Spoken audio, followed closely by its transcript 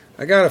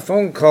I got a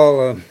phone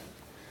call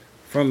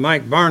from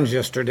Mike Barnes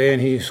yesterday,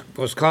 and he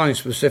was calling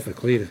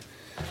specifically to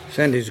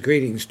send his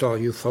greetings to all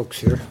you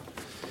folks here.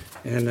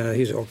 And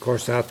he's, of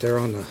course, out there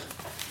on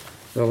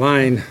the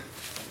line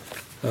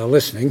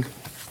listening.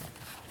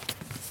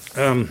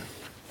 I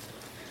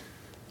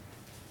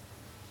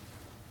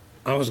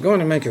was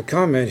going to make a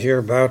comment here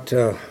about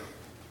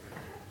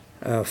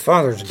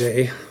Father's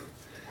Day.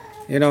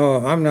 You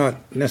know, I'm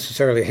not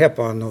necessarily hip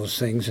on those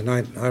things, and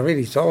I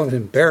really, it's always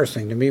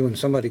embarrassing to me when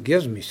somebody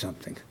gives me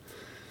something.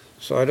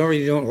 So I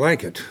really don't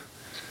like it,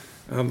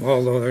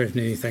 although there isn't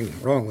anything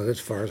wrong with it as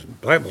far as the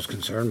Bible's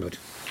concerned, but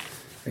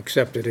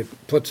except that it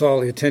puts all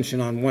the attention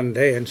on one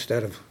day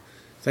instead of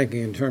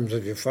thinking in terms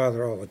of your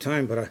father all the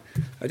time. But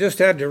I just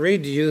had to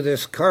read to you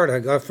this card I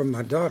got from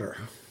my daughter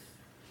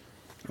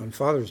on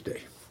Father's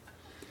Day.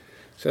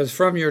 It says,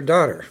 "From your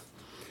daughter.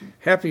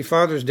 Happy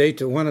Father's Day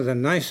to one of the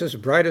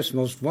nicest, brightest,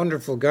 most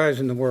wonderful guys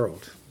in the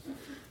world."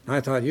 And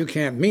I thought, you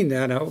can't mean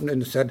that. I opened it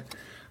and said,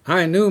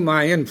 "I knew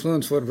my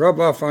influence would rub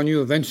off on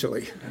you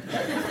eventually."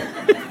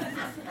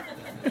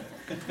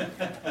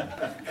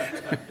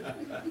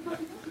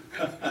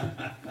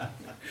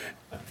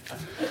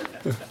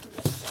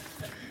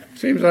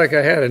 Seems like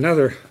I had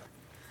another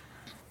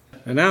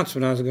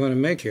announcement I was going to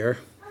make here.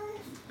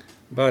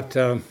 But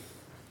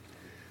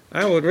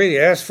I would really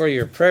ask for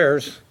your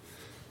prayers.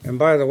 And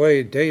by the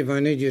way, Dave, I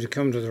need you to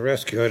come to the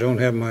rescue. I don't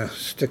have my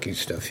sticking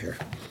stuff here.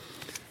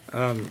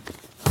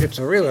 It's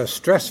a real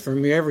stress for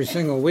me every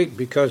single week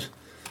because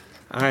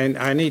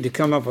I need to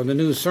come up with a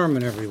new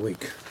sermon every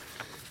week.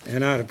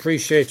 And I'd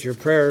appreciate your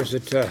prayers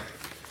that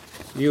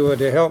you would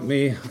help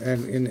me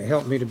and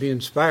help me to be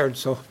inspired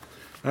so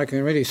I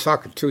can really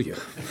sock it to you.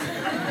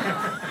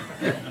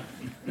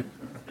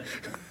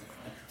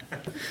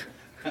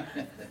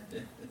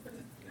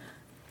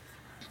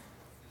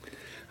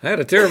 I had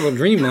a terrible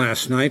dream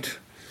last night,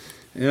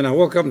 and I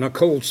woke up in a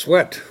cold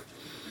sweat.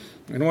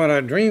 And what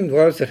I dreamed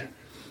was that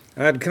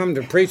I had come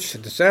to preach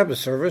at the Sabbath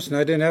service, and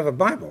I didn't have a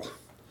Bible.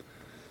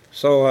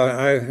 So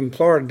I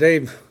implored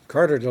Dave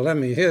Carter to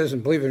lend me his,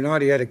 and believe it or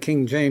not, he had a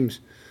King James,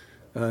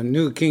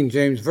 New King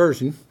James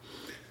Version.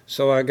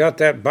 So I got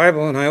that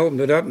Bible, and I opened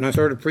it up, and I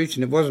started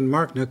preaching. It wasn't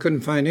marked, and I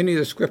couldn't find any of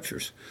the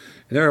scriptures.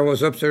 And there I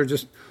was up there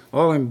just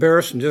all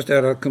embarrassed and just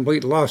at a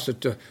complete loss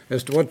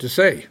as to what to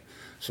say.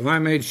 So I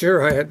made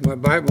sure I had my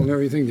Bible and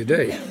everything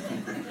today.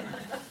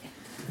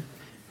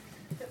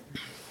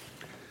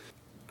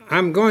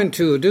 I'm going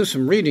to do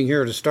some reading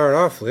here to start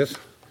off with.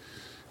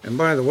 And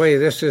by the way,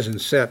 this isn't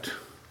set.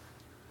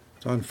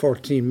 It's on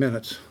 14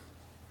 minutes.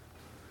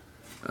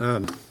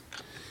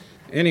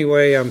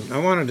 Anyway, I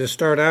wanted to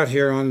start out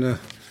here on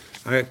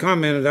I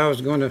commented I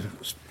was going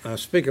to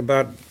speak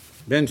about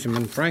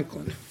Benjamin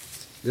Franklin,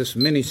 this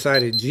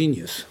many-sided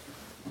genius.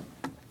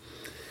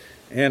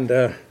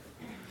 And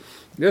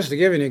just to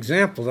give you an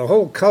example, the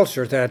whole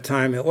culture at that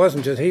time, it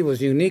wasn't just he was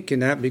unique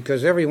in that,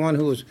 because everyone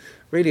who was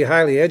really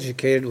highly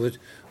educated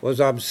was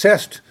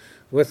obsessed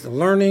with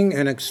learning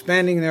and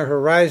expanding their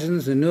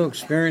horizons and new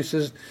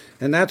experiences,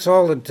 and that's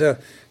all that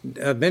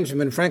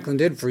Benjamin Franklin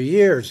did for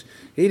years.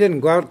 He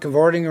didn't go out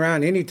cavorting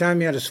around.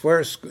 Anytime he had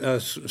a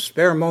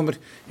spare moment,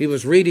 he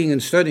was reading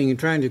and studying and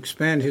trying to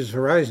expand his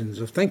horizons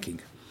of thinking.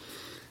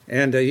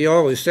 And he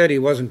always said he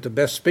wasn't the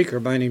best speaker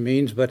by any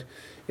means, but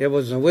it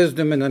was the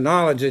wisdom and the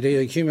knowledge that he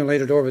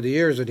accumulated over the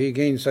years that he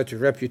gained such a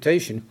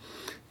reputation.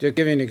 To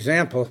give you an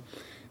example,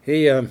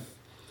 he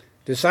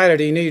decided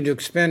he needed to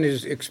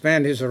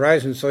expand his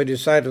horizons, so he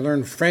decided to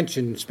learn French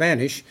and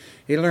Spanish.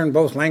 He learned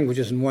both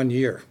languages in 1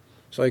 year,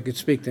 so he could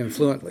speak them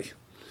fluently.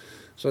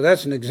 So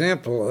that's an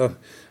example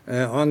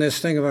on this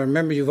thing. I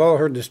remember you've all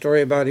heard the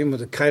story about him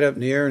with a kite up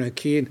in the air and a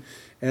key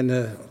and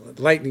the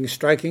lightning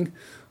striking.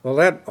 Well,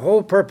 that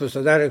whole purpose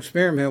of that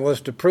experiment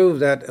was to prove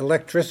that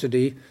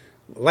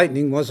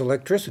lightning was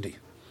electricity.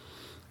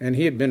 And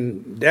he had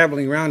been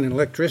dabbling around in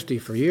electricity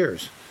for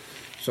years.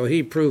 So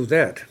he proved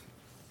that.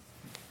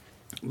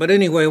 But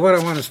anyway, what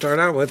I want to start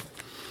out with,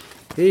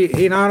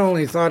 he not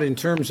only thought in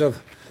terms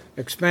of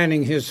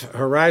expanding his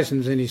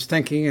horizons in his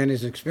thinking and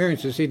his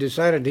experiences, he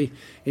decided he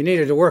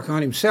needed to work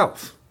on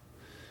himself.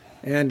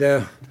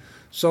 And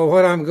so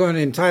what I'm going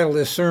to entitle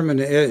this sermon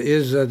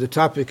is the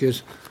topic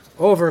is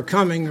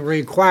Overcoming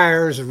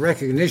Requires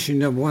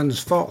Recognition of One's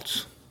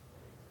Faults.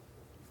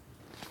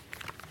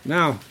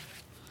 Now,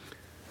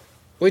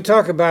 we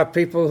talk about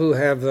people who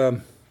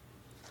have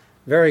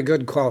very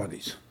good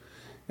qualities.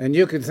 And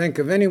you could think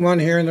of anyone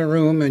here in the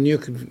room, and you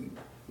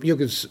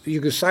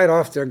could cite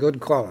off their good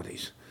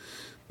qualities.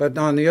 But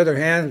on the other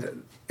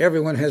hand,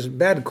 everyone has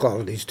bad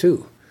qualities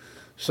too.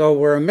 So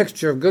we're a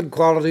mixture of good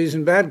qualities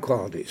and bad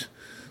qualities.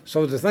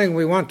 So the thing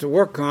we want to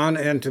work on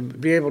and to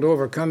be able to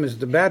overcome is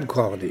the bad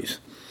qualities.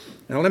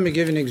 Now let me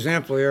give you an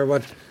example here of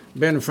what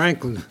Ben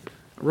Franklin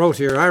wrote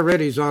here. I read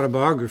his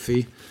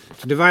autobiography.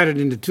 It's divided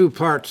into two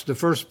parts. The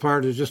first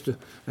part is just an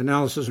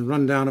analysis and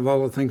rundown of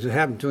all the things that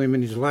happened to him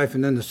in his life,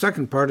 and then the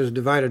second part is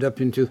divided up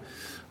into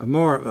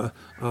a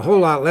whole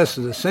lot less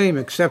of the same,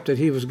 except that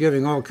he was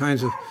giving all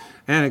kinds of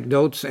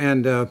anecdotes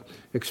and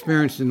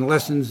experience and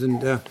lessons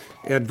and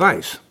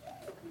advice.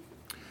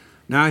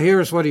 Now,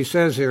 here's what he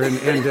says here. And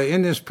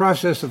in this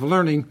process of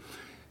learning,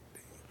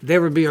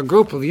 there would be a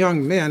group of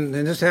young men,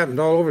 and this happened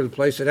all over the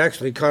place. It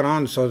actually caught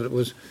on so that it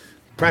was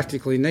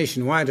practically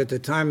nationwide at the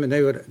time, and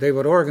they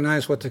would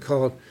organize what they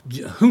called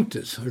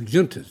juntas,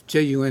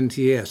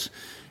 Juntas,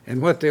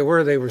 and what they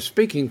were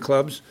speaking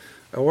clubs,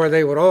 where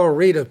they would all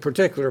read a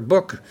particular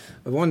book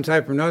of one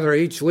type or another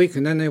each week,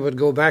 and then they would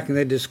go back and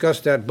they'd discuss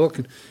that book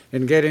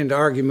and get into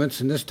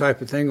arguments and this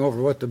type of thing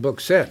over what the book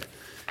said.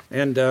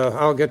 And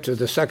I'll get to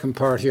the second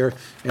part here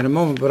in a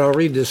moment, but I'll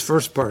read this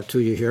first part to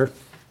you here.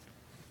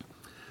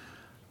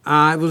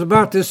 It was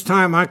about this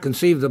time I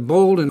conceived the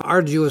bold and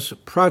arduous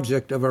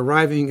project of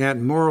arriving at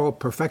moral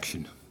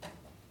perfection.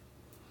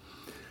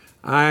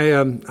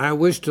 I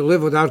wished to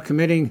live without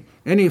committing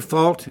any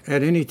fault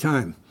at any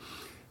time,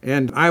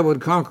 and I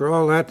would conquer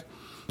all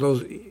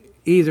those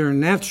either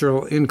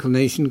natural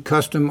inclination,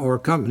 custom, or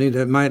company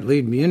that might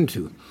lead me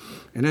into.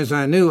 And as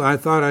I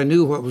thought I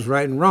knew what was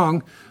right and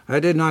wrong, I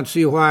did not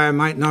see why I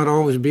might not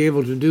always be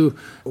able to do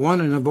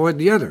one and avoid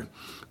the other.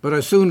 But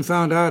I soon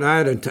found out I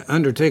had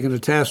undertaken a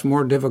task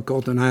more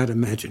difficult than I had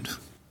imagined.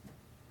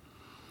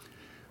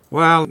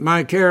 While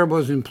my care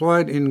was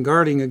employed in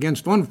guarding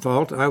against one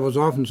fault, I was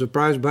often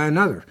surprised by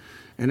another,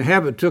 and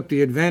habit took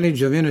the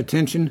advantage of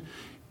inattention,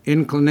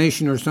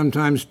 inclination, or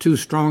sometimes too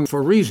strong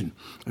for reason.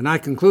 And I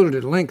concluded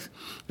at length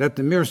that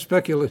the mere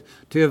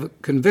speculative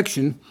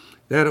conviction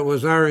that it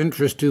was our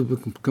interest to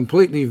be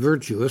completely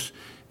virtuous,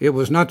 it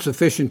was not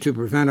sufficient to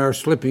prevent our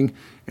slipping,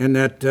 and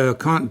that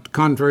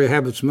contrary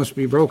habits must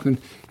be broken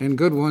and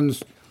good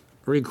ones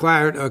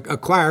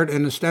acquired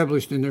and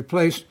established in their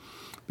place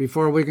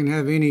before we can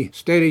have any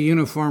steady,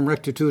 uniform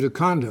rectitude of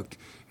conduct.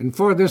 And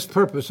for this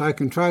purpose I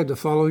contrived the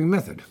following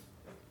method.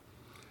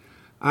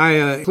 I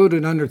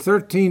included under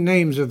 13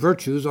 names of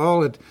virtues,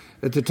 all at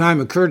the time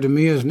occurred to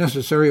me as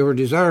necessary or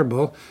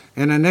desirable,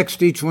 and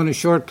annexed each one a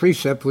short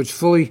precept which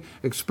fully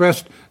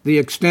expressed the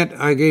extent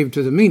I gave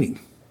to the meaning.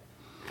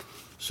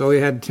 So he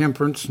had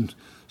temperance and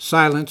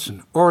silence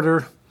and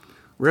order,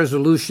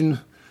 resolution,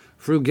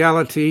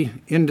 frugality,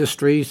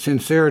 industry,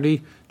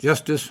 sincerity,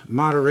 justice,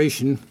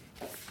 moderation,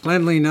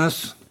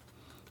 cleanliness,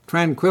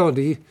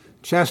 tranquility,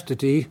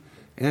 chastity,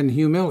 and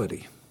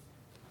humility.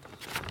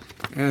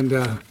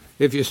 And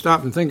if you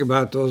stop and think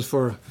about those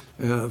for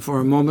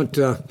a moment,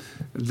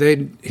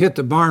 they hit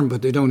the barn,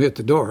 but they don't hit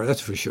the door.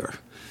 That's for sure.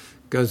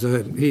 Because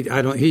he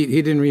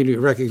didn't really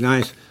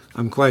recognize.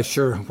 I'm quite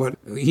sure what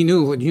he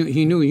knew.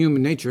 He knew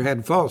human nature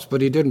had faults,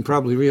 but he didn't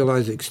probably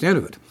realize the extent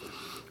of it.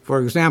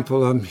 For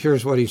example,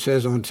 here's what he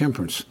says on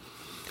temperance: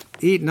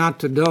 "Eat not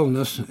to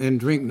dullness, and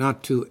drink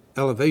not to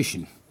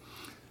elevation.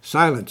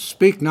 Silence.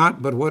 Speak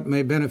not but what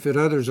may benefit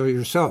others or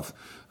yourself.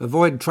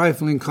 Avoid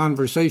trifling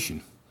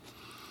conversation.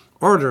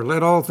 Order.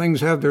 Let all things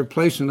have their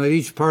place, and let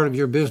each part of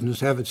your business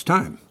have its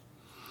time.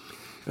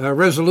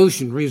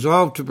 Resolution.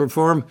 Resolve to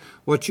perform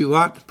what you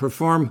ought,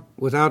 perform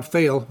without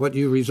fail what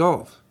you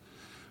resolve.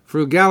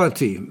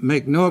 Frugality.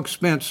 Make no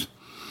expense,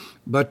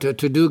 but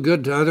to do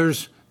good to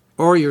others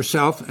or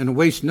yourself, and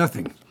waste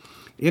nothing.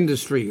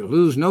 Industry.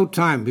 Lose no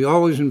time. Be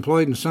always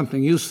employed in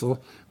something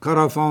useful. Cut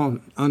off all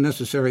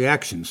unnecessary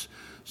actions.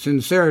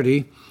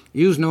 Sincerity.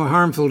 Use no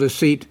harmful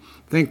deceit.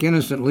 Think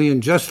innocently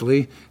and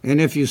justly,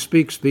 and if you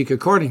speak, speak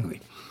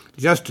accordingly.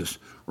 Justice.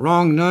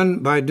 Wrong none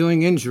by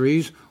doing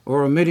injuries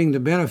or omitting the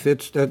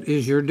benefits that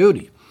is your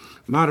duty.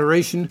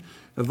 Moderation.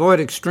 Avoid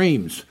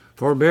extremes.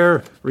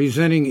 Forbear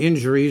resenting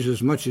injuries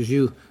as much as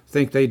you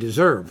think they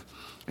deserve.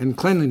 And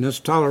cleanliness.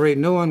 Tolerate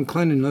no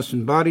uncleanliness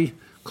in body,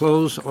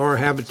 clothes, or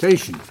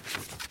habitation.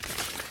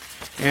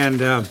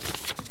 And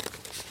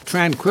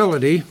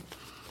tranquility.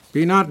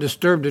 Be not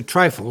disturbed at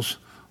trifles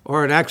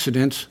or at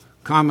accidents,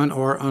 common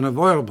or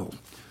unavoidable."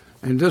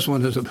 And this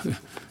one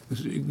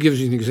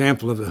gives you an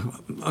example of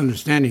the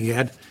understanding he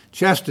had.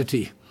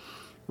 Chastity.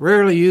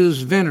 Rarely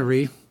use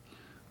venery,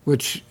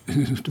 which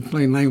in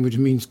plain language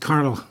means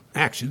carnal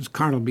actions,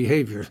 carnal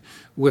behavior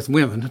with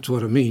women. That's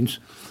what it means.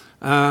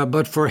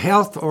 But for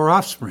health or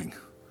offspring.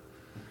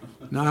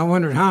 Now, I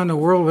wondered how in the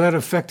world would that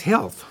affect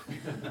health?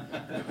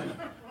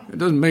 It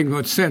doesn't make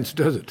much sense,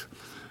 does it?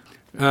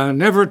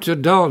 Never to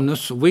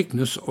dullness,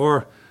 weakness,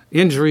 or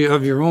injury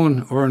of your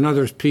own or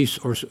another's peace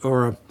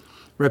or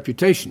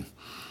reputation.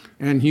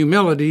 And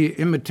humility.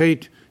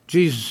 Imitate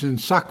Jesus and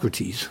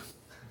Socrates.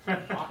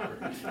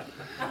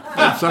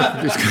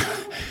 Socrates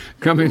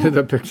come into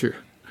the picture.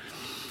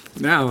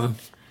 Now,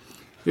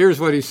 here's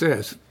what he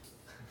says.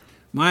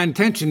 "My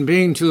intention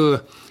being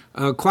to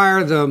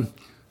acquire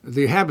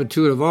the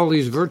habitude of all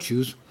these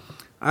virtues,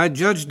 I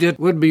judged it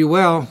would be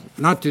well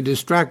not to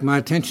distract my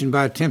attention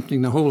by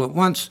attempting the whole at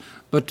once,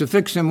 but to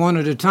fix them one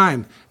at a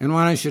time. And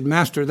when I should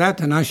master that,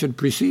 then I should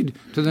proceed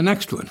to the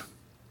next one."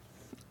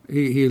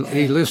 He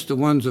lists the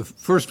ones. The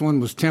first one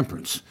was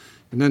temperance,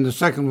 and then the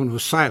second one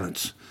was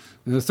silence,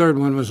 and the third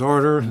one was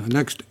order, the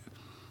next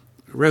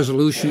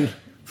resolution,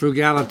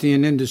 frugality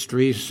and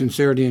industry,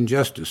 sincerity and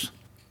justice.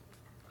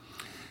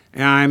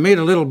 And I made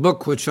a little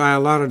book which I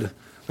allotted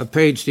a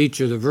page to each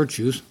of the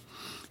virtues,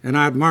 and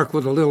I'd mark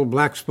with a little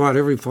black spot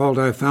every fault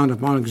I found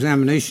upon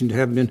examination to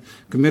have been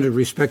committed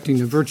respecting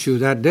the virtue of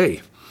that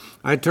day.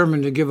 I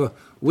determined to give a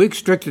week's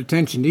strict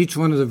attention to each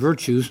one of the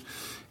virtues,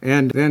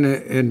 and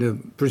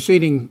then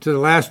proceeding to the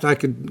last, I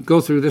could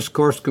go through this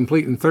course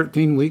complete in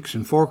 13 weeks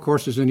and 4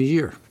 courses in a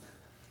year.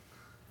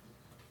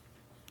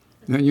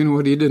 Now, you know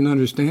what he didn't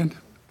understand?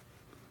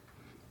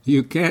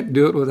 You can't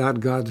do it without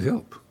God's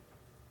help.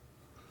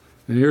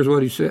 And here's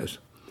what he says.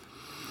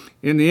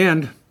 In the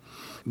end,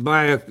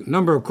 by a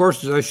number of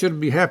courses, I should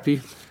be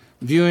happy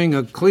viewing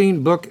a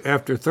clean book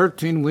after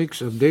 13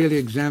 weeks of daily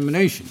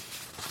examination.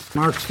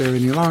 Marks there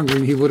any longer,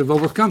 and he would have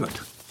overcome it.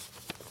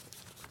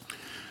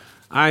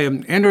 I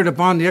entered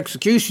upon the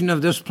execution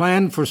of this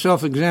plan for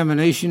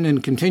self-examination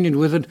and continued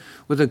with it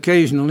with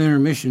occasional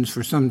intermissions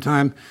for some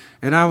time,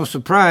 and I was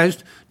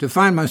surprised to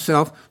find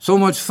myself so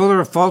much fuller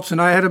of faults than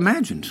I had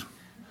imagined.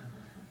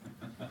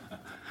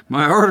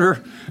 My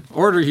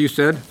order, he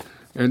said,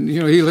 and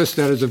he lists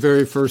that as the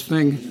very first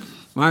thing.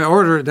 My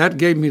order, that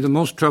gave me the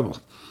most trouble.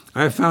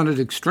 I found it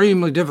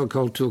extremely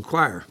difficult to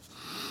acquire.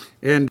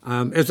 And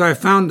as I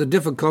found the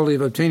difficulty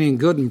of obtaining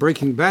good and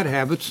breaking bad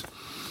habits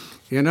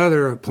in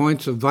other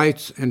points of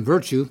vice and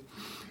virtue,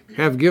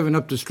 have given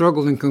up the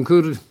struggle and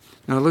concluded,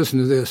 now listen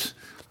to this,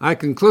 I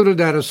concluded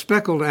that a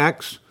speckled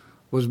axe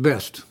was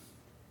best.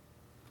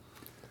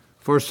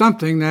 For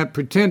something that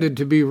pretended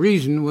to be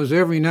reason was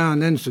every now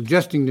and then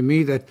suggesting to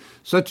me that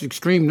such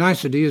extreme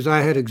nicety as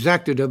I had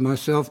exacted of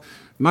myself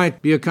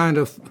might be a kind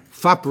of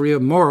foppery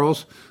of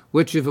morals,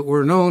 which, if it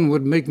were known,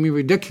 would make me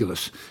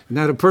ridiculous, and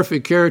that a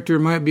perfect character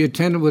might be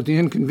attended with the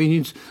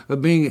inconvenience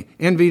of being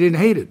envied and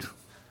hated.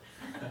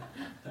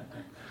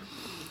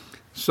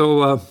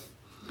 So,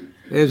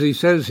 as he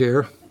says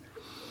here,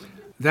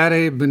 that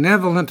a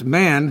benevolent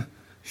man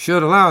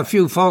should allow a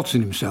few faults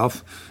in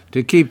himself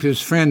to keep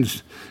his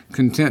friends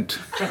content.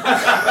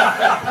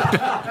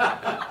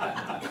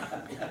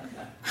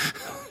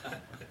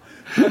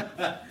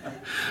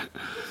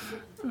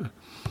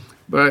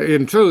 But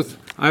in truth,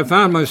 I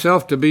found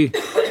myself to be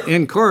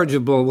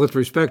incorrigible with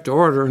respect to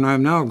order, and I've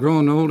now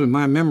grown old and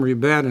my memory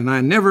bad, and I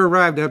never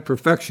arrived at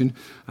perfection.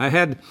 I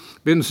had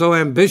been so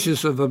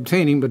ambitious of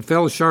obtaining, but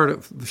fell short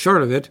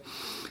of it,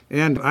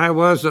 and I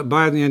was,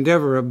 by the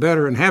endeavor, a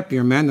better and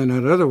happier man than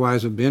I'd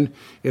otherwise have been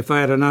if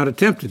I had not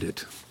attempted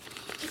it.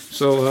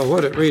 So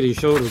what it really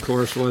showed, of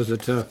course, was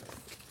that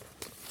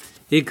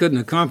he couldn't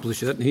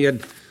accomplish it, and he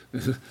had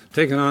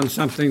taken on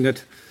something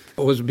that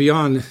was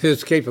beyond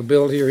his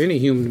capability or any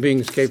human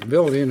being's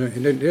capability. And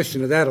in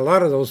addition to that, a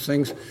lot of those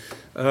things,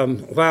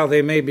 while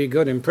they may be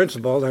good in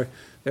principle,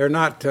 they're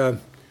not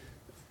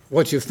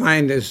what you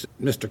find as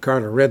Mr.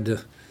 Carter read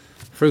the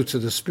fruits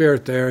of the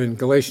Spirit there in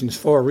Galatians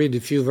 4. Read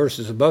a few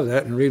verses above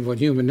that and read what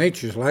human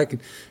nature is like.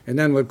 And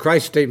then what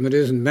Christ's statement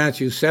is in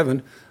Matthew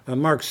 7,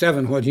 Mark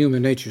 7, what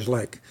human nature is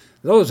like.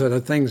 Those are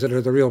the things that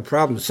are the real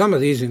problems. Some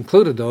of these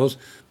included those,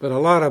 but a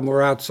lot of them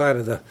were outside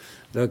of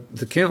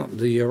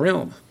the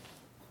realm.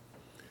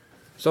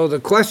 So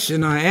the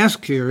question I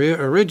asked here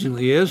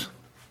originally is,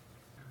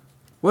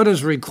 what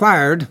is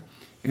required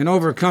in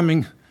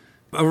overcoming,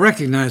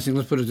 recognizing,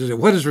 let's put it this way,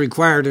 what is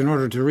required in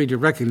order to really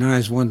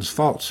recognize one's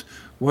faults,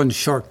 one's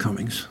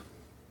shortcomings?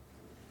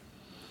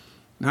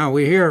 Now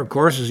we hear, of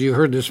course, as you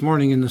heard this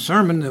morning in the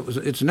sermon, that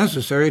it's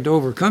necessary to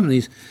overcome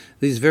these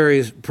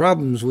various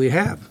problems we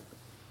have.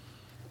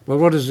 Well,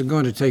 what is it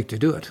going to take to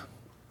do it?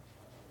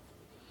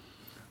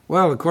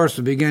 Well, of course,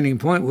 the beginning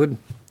point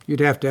you'd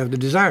have to have the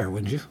desire,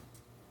 wouldn't you?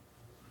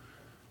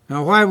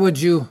 Now, why would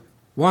you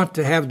want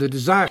to have the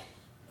desire?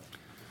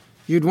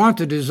 You'd want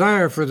the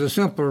desire for the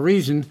simple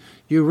reason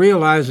you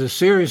realize the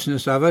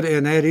seriousness of it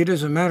and that it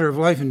is a matter of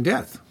life and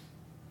death.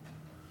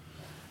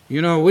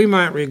 We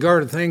might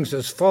regard things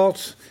as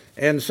faults,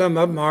 and some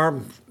of them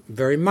are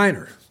very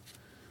minor.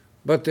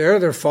 But there are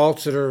other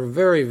faults that are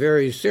very,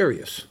 very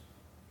serious.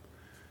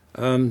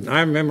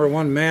 I remember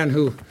one man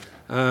who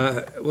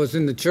was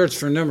in the church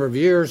for a number of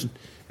years,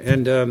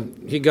 and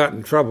he got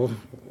in trouble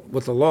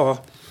with the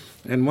law.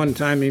 And one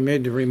time he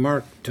made the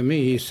remark to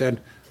me, he said,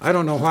 I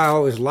don't know why I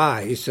always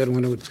lie. He said,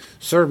 when it would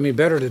serve me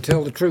better to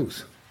tell the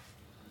truth.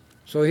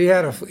 So he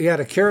had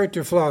a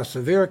character flaw, a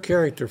severe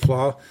character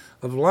flaw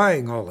of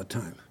lying all the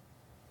time.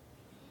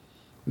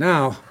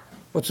 Now,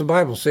 what's the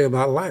Bible say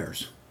about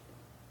liars?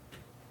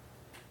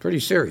 Pretty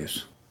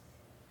serious.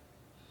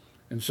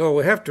 And so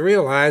we have to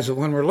realize that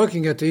when we're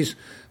looking at these,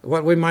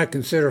 what we might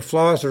consider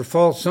flaws or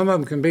faults, some of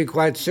them can be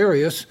quite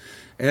serious.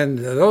 And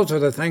those are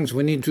the things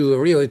we need to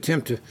really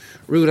attempt to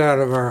root out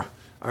of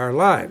our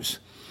lives.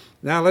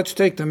 Now let's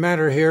take the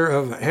matter here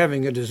of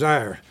having a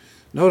desire.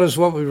 Notice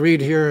what we read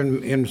here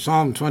in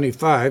Psalm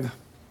 25.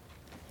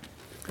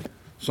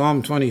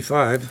 Psalm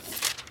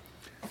 25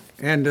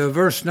 and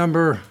verse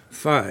number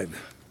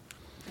 5.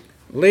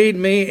 Lead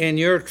me in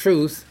your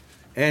truth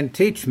and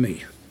teach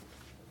me.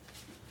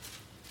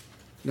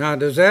 Now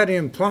does that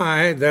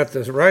imply that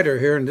the writer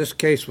here, in this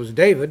case was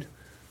David,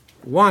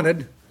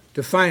 wanted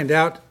to find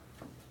out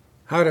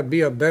how to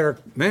be a better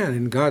man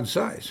in God's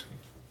eyes?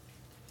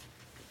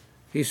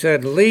 He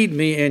said, lead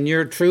me in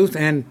your truth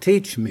and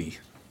teach me.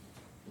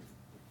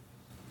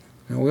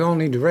 And we all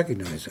need to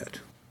recognize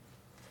that.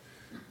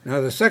 Now,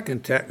 the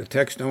second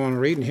text I want to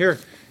read, and here,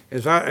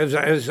 as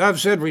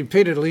I've said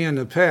repeatedly in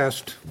the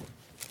past,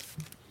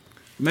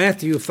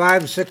 Matthew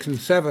 5, 6, and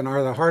 7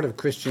 are the heart of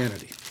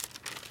Christianity.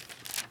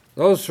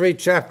 Those 3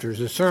 chapters,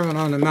 the Sermon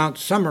on the Mount,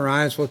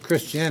 summarize what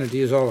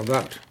Christianity is all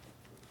about.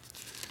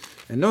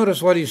 And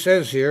notice what he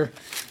says here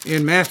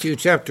in Matthew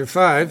chapter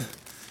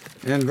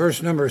 5 and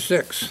verse number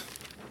 6.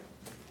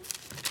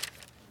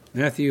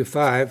 Matthew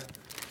 5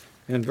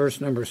 and verse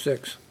number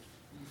 6.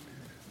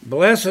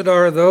 Blessed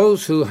are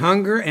those who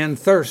hunger and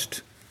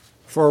thirst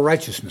for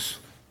righteousness.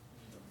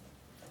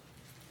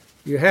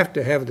 You have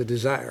to have the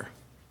desire.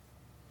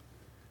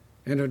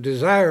 And if the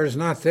desire is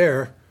not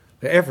there,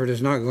 the effort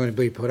is not going to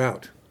be put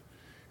out.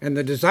 And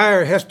the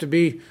desire has to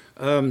be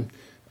a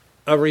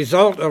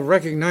result of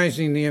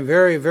recognizing the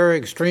very, very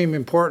extreme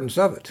importance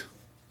of it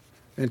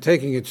and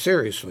taking it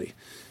seriously.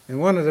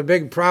 And one of the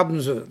big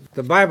problems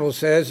the Bible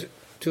says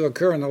to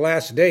occur in the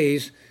last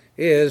days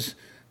is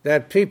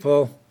that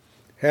people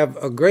have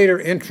a greater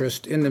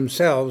interest in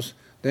themselves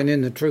than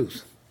in the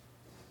truth.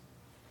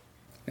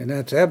 And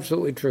that's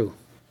absolutely true.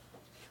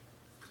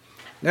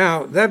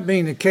 Now, that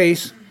being the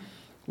case,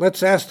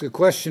 let's ask the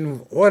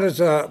question, what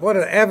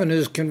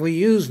avenues can we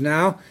use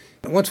now?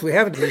 Once we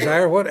have a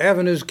desire, what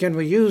avenues can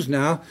we use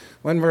now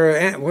when we're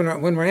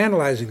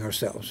analyzing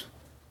ourselves?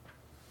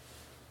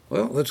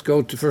 Well, let's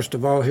go to, first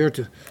of all, here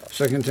to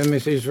 2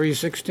 Timothy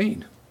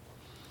 3:16.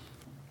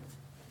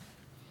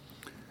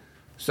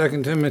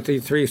 2 Timothy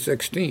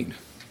 3:16.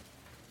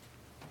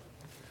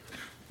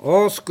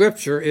 All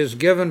Scripture is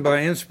given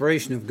by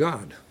inspiration of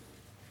God.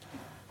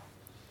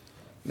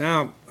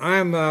 Now,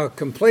 I'm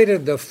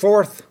completed the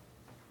 4th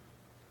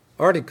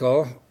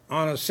article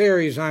on a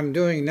series I'm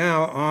doing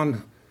now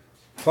on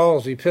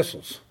Paul's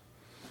epistles,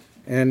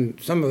 and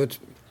some of it's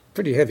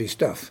pretty heavy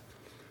stuff.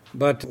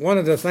 But one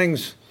of the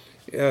things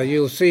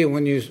you'll see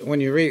when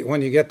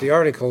you get the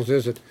articles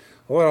is that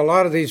what a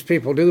lot of these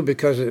people do,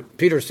 because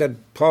Peter said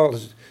Paul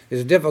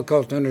is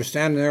difficult to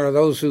understand. There are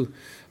those who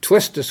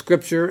twist the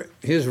Scripture,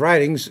 his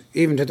writings,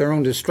 even to their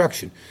own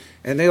destruction.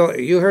 And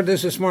you heard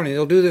this morning.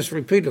 They'll do this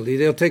repeatedly.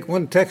 They'll take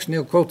one text and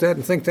they'll quote that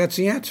and think that's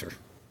the answer.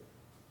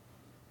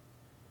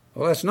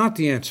 Well, that's not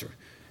the answer.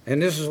 And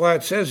this is why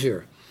it says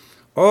here,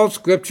 all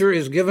Scripture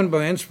is given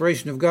by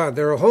inspiration of God.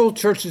 There are whole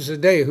churches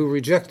today who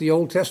reject the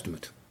Old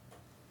Testament.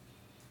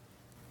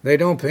 They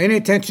don't pay any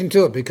attention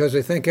to it because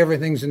they think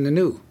everything's in the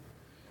New.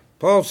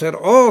 Paul said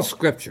all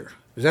Scripture.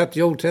 Is that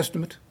the Old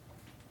Testament?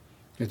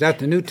 Is that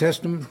the New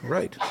Testament?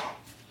 Right.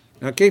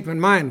 Now keep in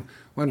mind,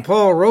 when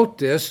Paul wrote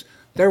this,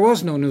 there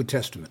was no New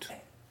Testament.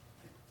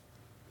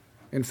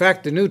 In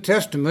fact, the New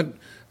Testament,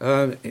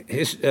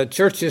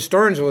 church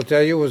historians will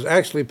tell you, was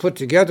actually put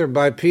together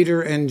by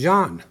Peter and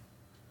John.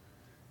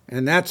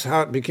 And that's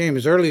how it became.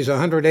 As early as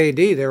 100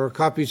 A.D., there were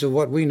copies of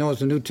what we know as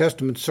the New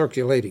Testament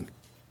circulating.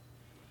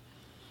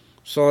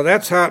 So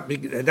that's how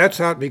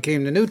it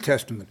became the New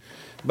Testament.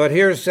 But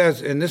here it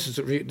says, and this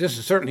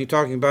is certainly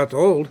talking about the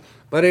Old,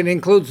 but it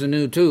includes the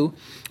New too.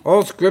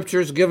 All Scripture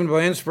is given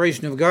by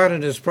inspiration of God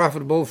and is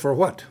profitable for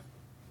what?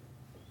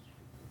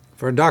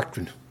 For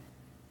doctrine.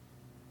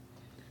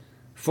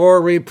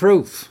 For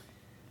reproof,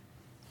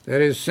 that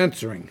is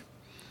censoring.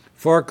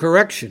 For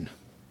correction.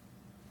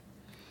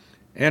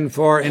 And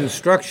for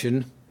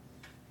instruction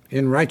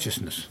in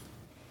righteousness.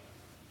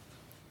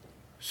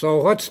 So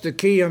what's the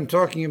key I'm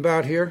talking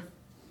about here?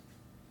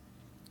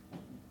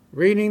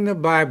 Reading the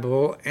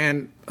Bible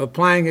and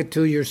applying it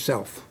to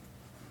yourself.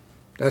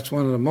 That's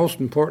one of the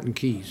most important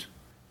keys.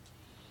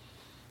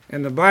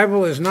 And the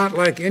Bible is not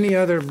like any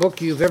other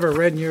book you've ever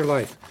read in your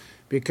life,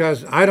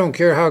 because I don't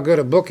care how good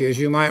a book is,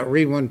 you might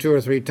read one 2 or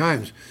 3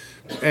 times,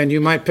 and you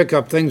might pick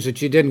up things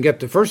that you didn't get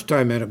the first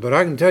time in it, but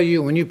I can tell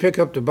you, when you pick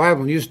up the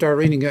Bible and you start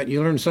reading it,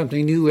 you learn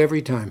something new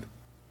every time.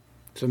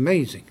 It's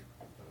amazing,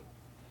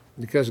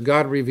 because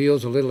God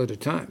reveals a little at a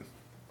time.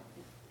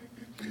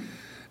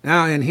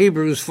 Now, in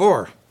Hebrews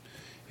 4,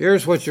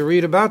 here's what you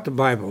read about the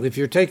Bible. If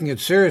you're taking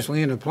it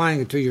seriously and applying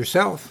it to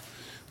yourself,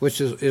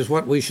 which is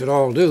what we should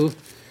all do,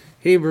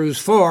 Hebrews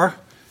 4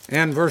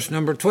 and verse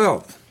number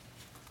 12.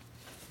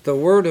 The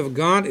Word of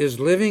God is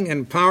living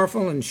and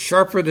powerful and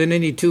sharper than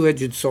any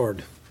two-edged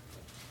sword.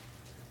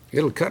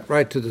 It'll cut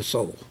right to the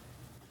soul.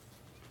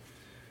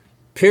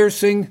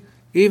 Piercing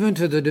even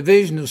to the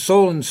division of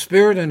soul and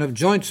spirit and of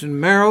joints and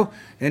marrow,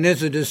 and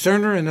is a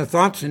discerner in the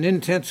thoughts and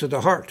intents of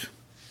the heart.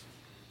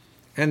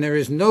 And there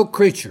is no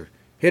creature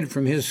hid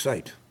from his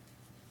sight.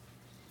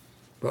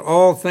 But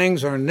all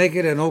things are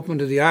naked and open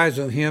to the eyes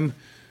of him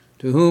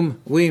to whom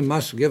we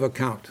must give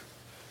account.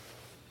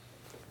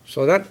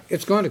 So that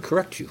it's going to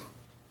correct you.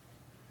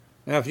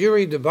 Now, if you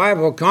read the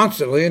Bible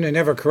constantly and it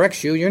never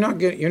corrects you, you're not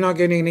getting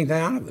anything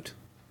out of it.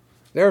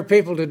 There are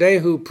people today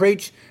who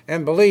preach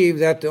and believe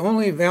that the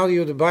only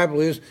value of the Bible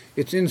is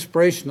it's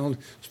inspirational,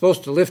 it's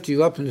supposed to lift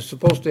you up, and it's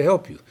supposed to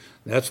help you.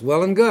 That's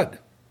well and good.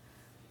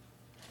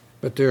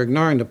 But they're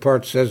ignoring the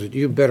part that says that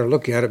you better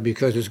look at it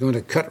because it's going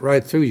to cut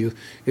right through you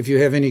if you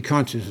have any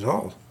conscience at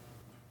all.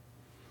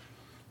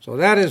 So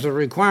that is a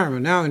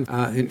requirement. Now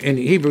in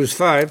Hebrews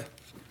 5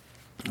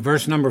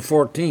 verse number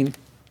 14.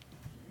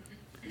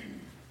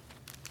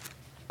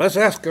 Let's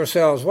ask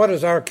ourselves, what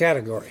is our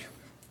category?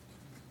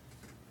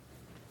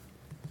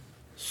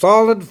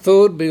 Solid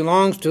food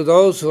belongs to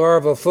those who are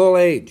of a full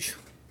age.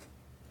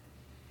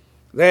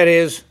 That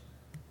is,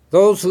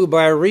 those who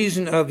by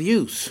reason of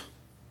use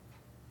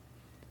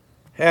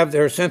have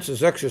their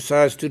senses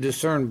exercised to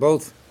discern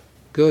both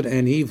good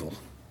and evil,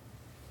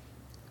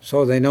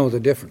 so they know the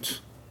difference.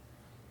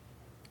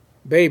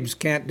 Babes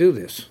can't do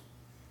this.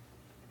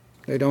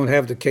 They don't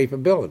have the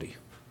capability.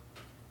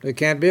 They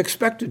can't be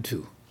expected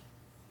to.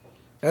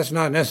 That's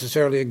not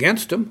necessarily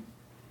against them.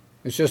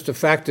 It's just the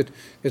fact that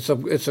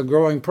it's a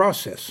growing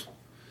process.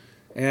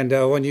 And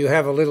when you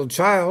have a little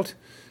child,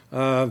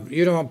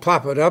 you don't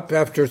pop it up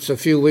after it's a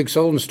few weeks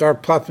old and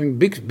start popping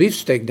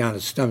beefsteak down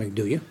its stomach,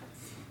 do you?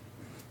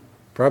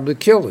 Probably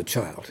kill the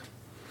child.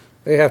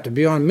 They have to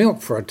be on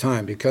milk for a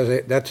time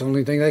because that's the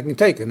only thing they can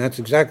take, and that's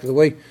exactly the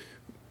way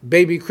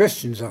baby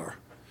Christians are.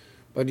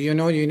 But you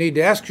need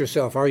to ask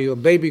yourself, are you a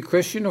baby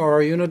Christian or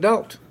are you an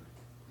adult?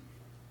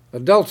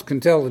 Adults can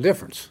tell the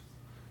difference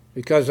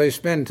because they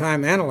spend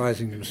time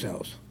analyzing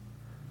themselves.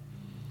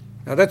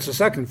 Now that's the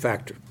second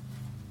factor.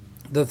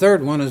 The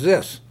third one is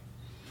this.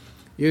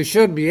 You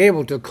should be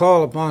able to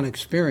call upon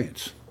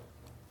experience.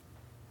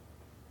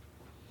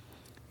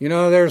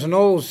 There's an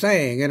old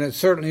saying, and it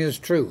certainly is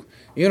true.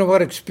 You know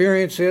what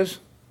experience is?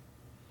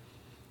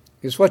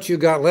 It's what you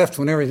got left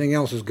when everything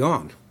else is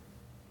gone.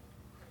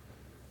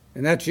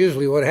 And that's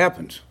usually what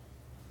happens.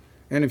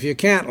 And if you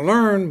can't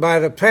learn by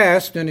the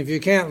past, and if you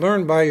can't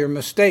learn by your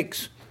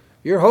mistakes,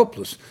 you're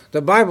hopeless.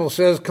 The Bible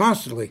says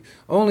constantly,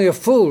 only a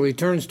fool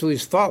returns to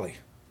his folly.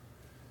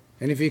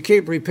 And if you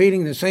keep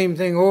repeating the same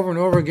thing over and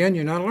over again,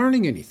 you're not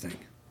learning anything.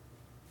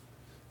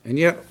 And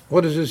yet,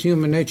 what is this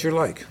human nature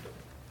like?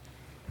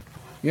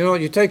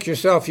 You take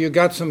yourself, you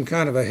got some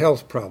kind of a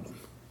health problem.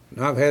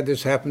 And I've had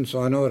this happen,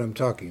 so I know what I'm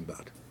talking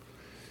about.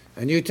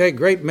 And you take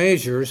great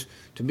measures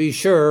to be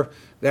sure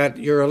that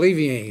you're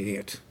alleviating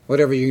it,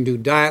 whatever you can do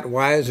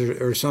diet-wise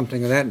or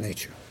something of that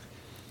nature.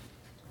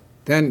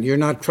 Then you're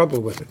not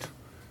troubled with it.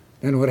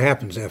 Then what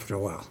happens after a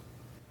while?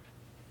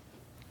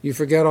 You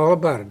forget all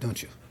about it,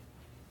 don't you?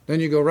 Then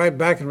you go right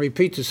back and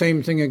repeat the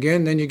same thing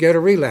again, then you get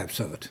a relapse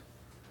of it.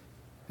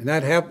 And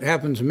that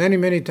happens many,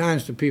 many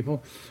times to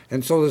people.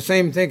 And so the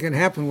same thing can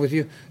happen with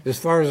you as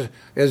far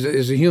as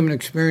a human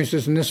experience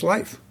is in this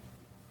life.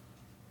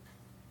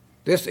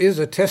 This is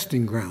a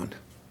testing ground.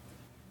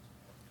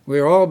 We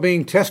are all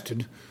being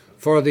tested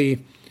for the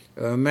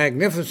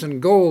magnificent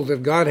gold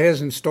that God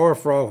has in store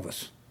for all of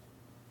us.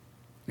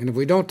 And if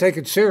we don't take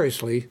it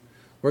seriously,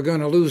 we're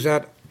going to lose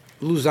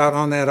out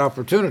on that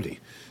opportunity.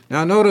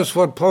 Now notice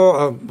what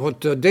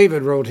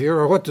David wrote here,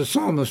 or what the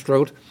psalmist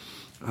wrote.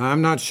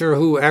 I'm not sure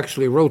who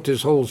actually wrote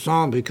this whole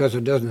psalm because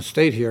it doesn't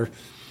state here,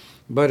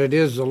 but it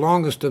is the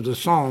longest of the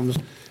psalms,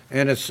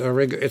 and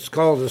it's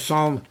called the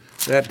psalm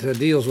that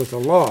deals with the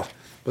law.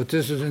 But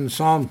this is in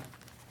Psalm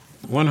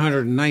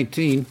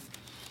 119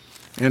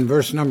 and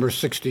verse number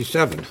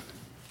 67.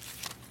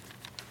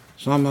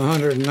 Psalm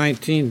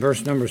 119,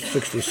 verse number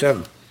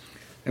 67.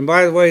 And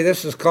by the way,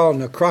 this is called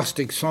an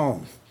acrostic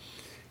psalm.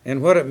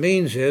 And what it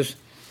means is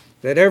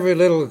that every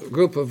little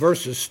group of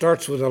verses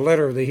starts with a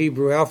letter of the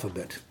Hebrew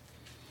alphabet.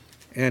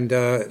 And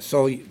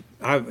so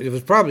it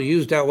was probably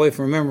used that way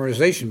for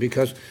memorization,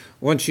 because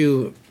once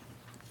you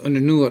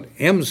knew what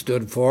M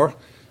stood for,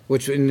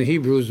 which in the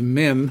Hebrew is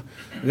mem,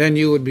 then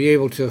you would be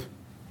able to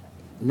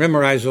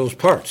memorize those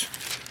parts.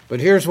 But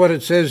here's what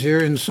it says here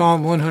in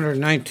Psalm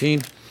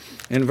 119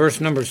 and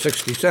verse number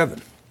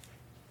 67.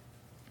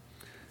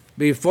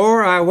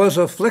 Before I was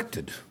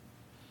afflicted,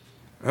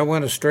 I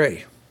went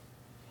astray,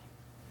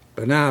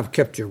 but now I've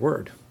kept your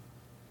word.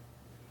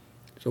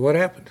 So what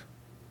happened?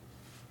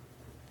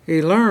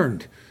 He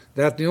learned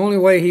that the only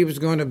way he was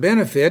going to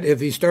benefit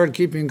if he started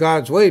keeping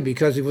God's way,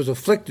 because he was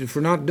afflicted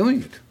for not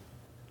doing it.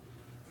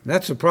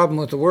 That's the problem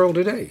with the world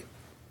today.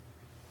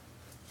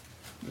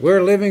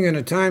 We're living in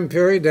a time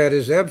period that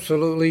is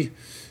absolutely,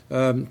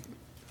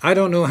 I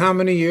don't know how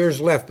many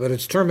years left, but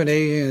it's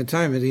terminating in the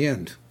time of the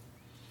end.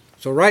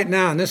 So right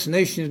now in this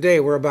nation today,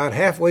 we're about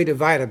halfway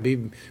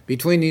divided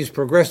between these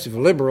progressive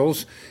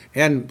liberals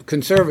and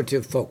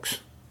conservative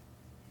folks.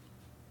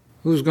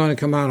 Who's going to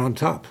come out on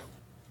top?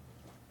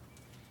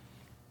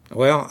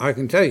 Well, I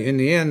can tell you, in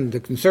the end, the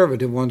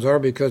conservative ones are,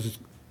 because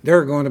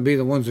they're going to be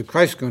the ones that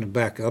Christ's going to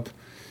back up.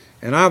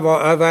 And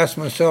I've asked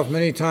myself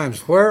many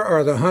times, where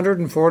are the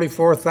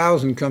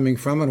 144,000 coming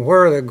from, and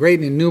where are the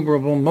great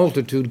innumerable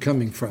multitude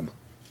coming from?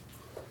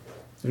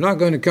 They're not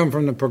going to come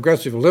from the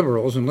progressive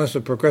liberals unless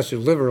the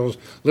progressive liberals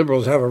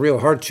have a real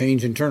heart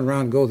change and turn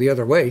around and go the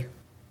other way.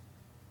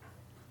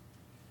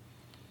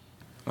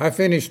 I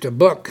finished a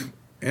book,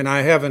 and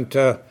I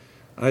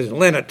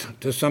lent it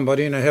to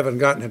somebody, and I haven't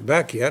gotten it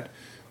back yet.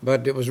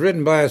 But it was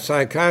written by a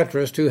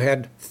psychiatrist who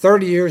had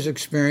 30 years'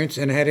 experience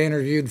and had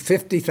interviewed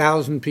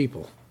 50,000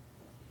 people.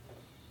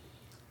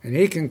 And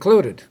he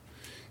concluded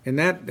in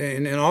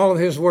all of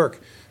his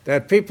work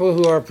that people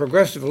who are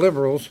progressive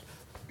liberals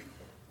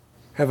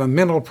have a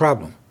mental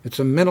problem. It's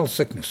a mental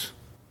sickness.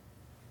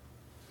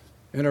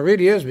 And it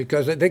really is,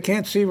 because they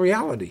can't see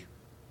reality.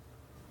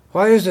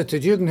 Why is it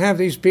that you can have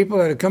these people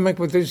that come up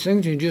with these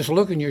things and you just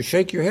look and you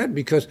shake your head?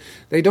 Because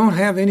they don't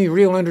have any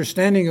real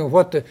understanding of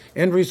what the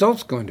end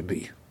result's going to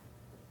be.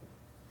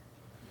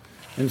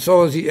 And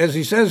so as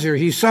he says here,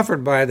 he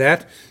suffered by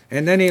that,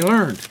 and then he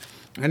learned.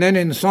 And then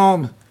in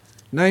Psalm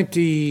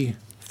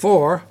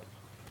 94,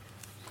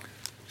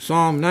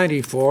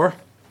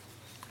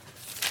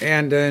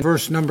 and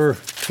verse number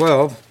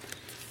 12,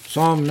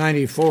 Psalm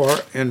 94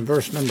 and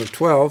verse number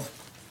 12,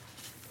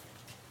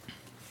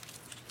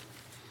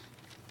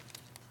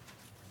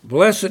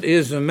 blessed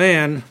is the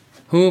man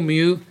whom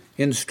you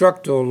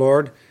instruct, O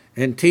Lord,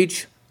 and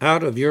teach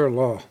out of your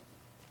law.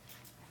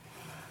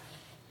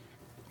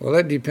 Well,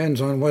 that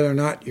depends on whether or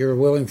not you're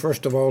willing,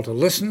 first of all, to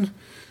listen,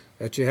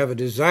 that you have a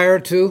desire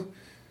to,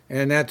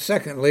 and that,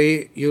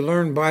 secondly, you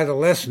learn by the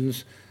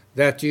lessons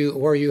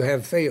where you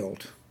have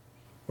failed,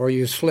 or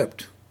you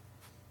slipped.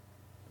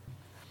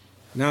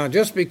 Now,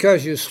 just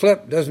because you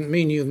slipped doesn't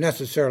mean you've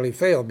necessarily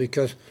failed,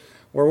 because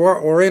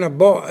we're in a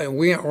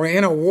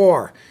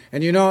war,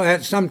 and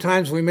that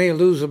sometimes we may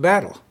lose a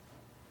battle,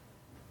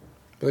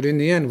 but in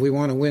the end, we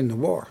want to win the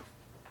war.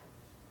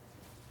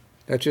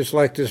 That's just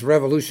like this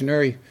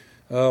Revolutionary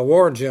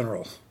War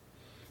general,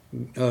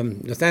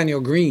 Nathaniel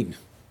Greene.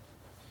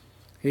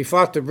 He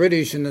fought the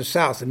British in the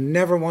South and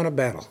never won a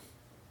battle.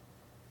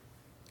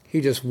 He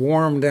just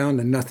wore them down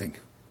to nothing.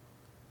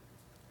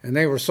 And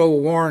they were so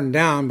worn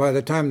down by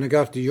the time they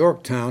got to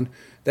Yorktown,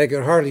 they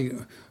could hardly,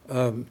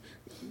 and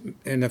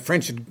the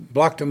French had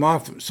blocked them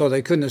off so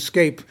they couldn't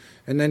escape,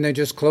 and then they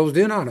just closed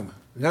in on them.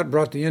 And that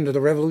brought the end of the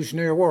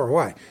Revolutionary War.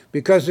 Why?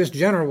 Because this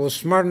general was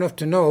smart enough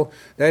to know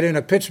that in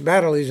a pitched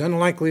battle he's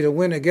unlikely to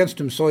win against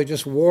him, so he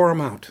just wore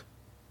them out.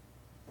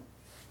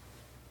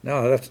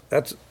 No,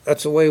 that's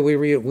the way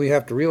we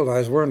have to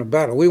realize we're in a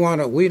battle. We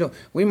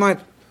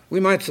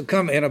might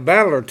succumb in a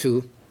battle or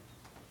two,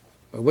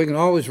 but we can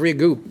always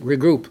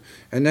regroup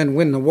and then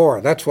win the war.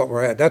 That's what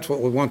we're at. That's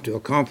what we want to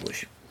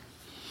accomplish.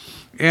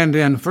 And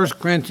in 1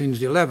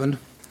 Corinthians 11,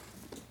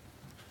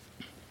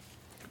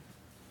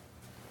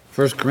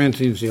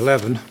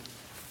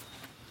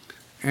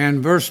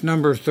 and verse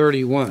number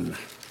 31.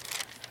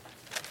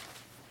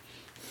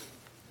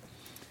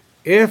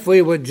 If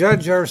we would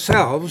judge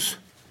ourselves,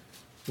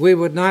 we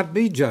would not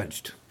be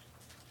judged.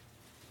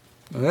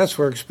 Well, that's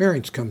where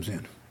experience comes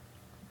in.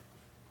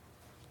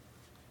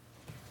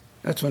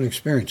 That's when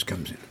experience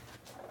comes in.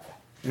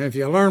 And if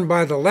you learn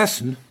by the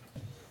lesson,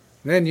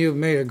 then you've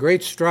made a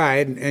great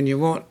stride and you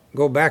won't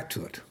go back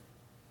to it.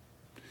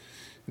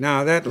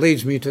 Now that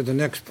leads me to the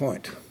next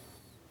point.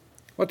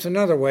 What's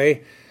another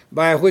way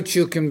by which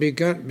you can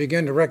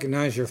begin to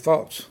recognize your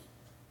faults?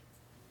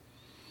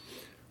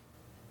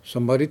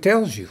 Somebody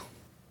tells you.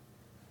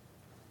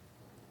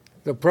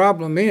 The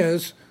problem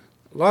is,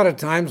 a lot of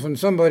times when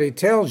somebody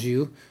tells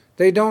you,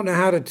 they don't know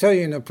how to tell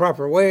you in the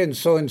proper way, and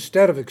so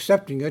instead of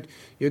accepting it,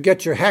 you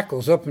get your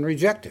hackles up and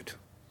reject it.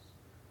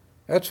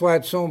 That's why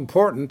it's so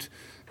important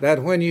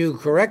that when you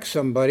correct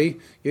somebody,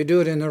 you do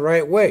it in the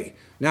right way.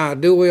 Now,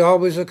 do we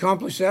always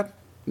accomplish that?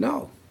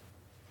 No.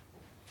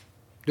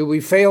 Do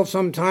we fail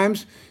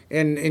sometimes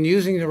in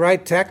using the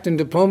right tact and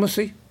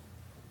diplomacy?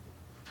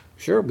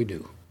 Sure we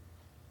do.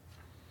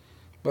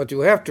 But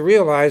you have to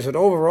realize that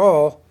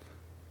overall,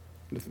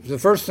 the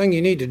first thing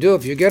you need to do,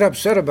 if you get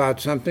upset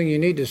about something, you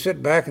need to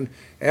sit back and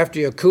after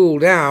you cool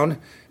down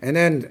and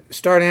then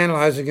start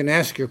analyzing and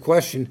ask your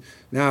question,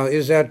 now,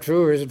 is that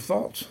true or is it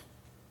false?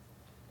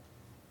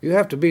 You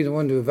have to be the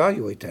one to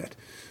evaluate that.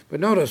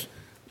 But notice,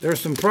 there are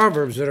some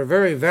proverbs that are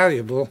very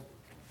valuable.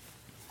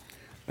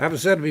 I've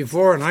said it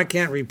before, and I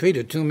can't repeat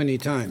it too many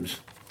times.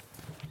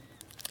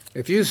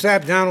 If you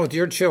sat down with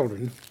your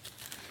children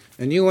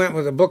and you went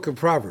with a book of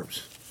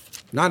Proverbs,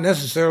 not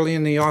necessarily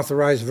in the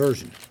Authorized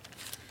Version,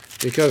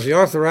 because the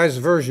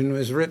Authorized Version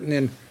was written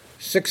in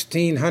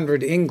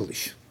 1600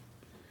 English.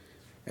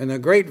 And the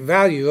great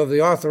value of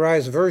the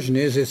Authorized Version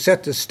is it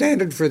set the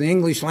standard for the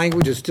English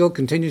language. It still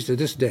continues to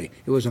this day.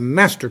 It was a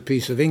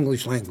masterpiece of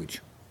English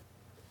language.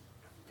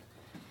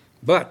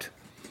 But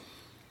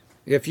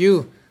if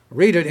you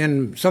read it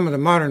in some of the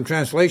modern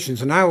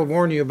translations, and I will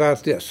warn you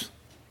about this,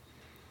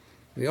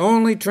 the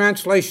only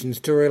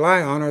translations to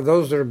rely on are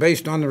those that are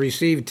based on the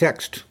received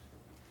text.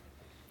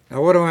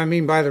 Now, what do I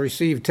mean by the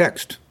received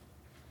text?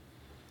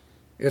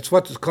 It's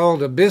what's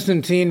called a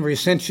Byzantine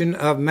recension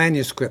of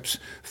manuscripts.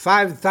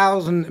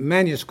 5,000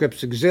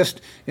 manuscripts exist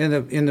in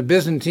the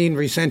Byzantine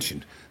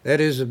recension.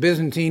 That is, the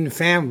Byzantine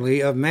family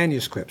of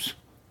manuscripts.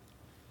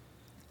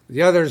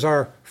 The others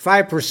are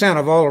 5%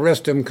 of all the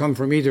rest of them come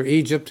from either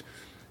Egypt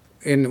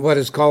in what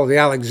is called the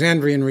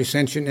Alexandrian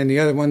recension, and the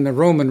other one the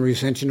Roman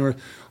recension,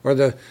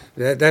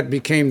 that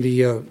became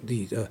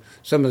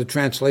some of the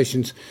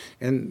translations,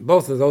 and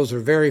both of those are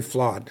very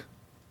flawed.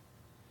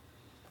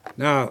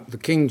 Now, the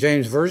King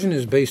James Version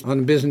is based on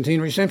the Byzantine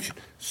recension.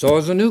 So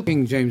is the New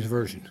King James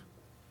Version.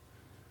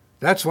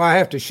 That's why I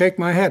have to shake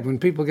my head when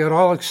people get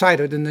all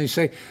excited and they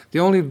say the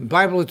only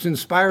Bible that's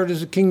inspired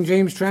is the King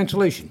James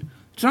translation.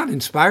 It's not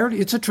inspired,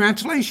 it's a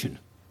translation.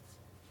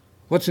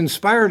 What's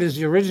inspired is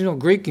the original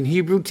Greek and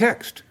Hebrew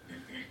text.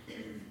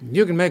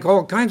 You can make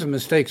all kinds of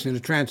mistakes in the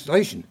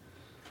translation.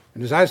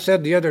 And as I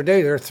said the other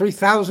day, there are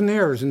 3,000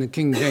 errors in the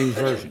King James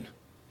Version.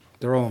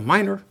 They're all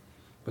minor,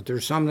 but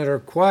there's some that are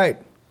quite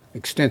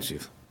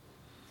extensive.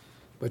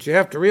 But you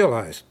have to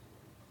realize,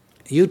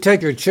 you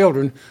take your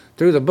children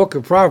through the book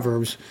of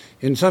Proverbs,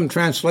 in some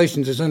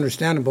translations it's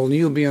understandable, and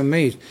you'll be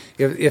amazed.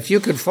 If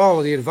you could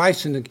follow the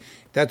advice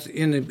that's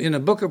in the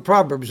book of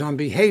Proverbs on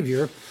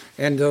behavior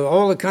and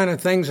all the kind of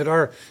things that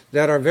are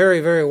very,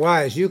 very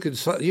wise, you could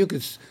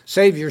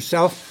save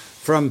yourself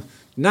from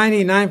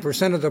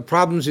 99% of the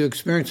problems you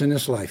experience in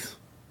this life.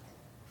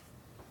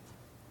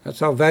 That's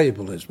how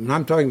valuable it is. And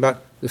I'm talking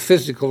about the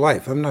physical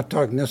life. I'm not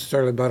talking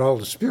necessarily about all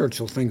the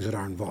spiritual things that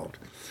are involved.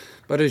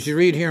 But as you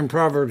read here in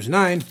Proverbs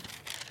 9,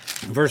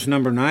 verse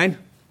number 9,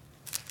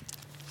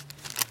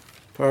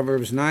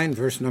 Proverbs 9,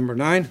 verse number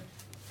 9,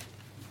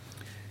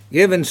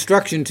 give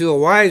instruction to a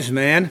wise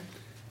man,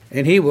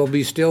 and he will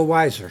be still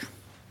wiser.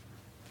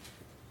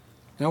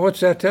 Now, what's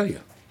that tell you?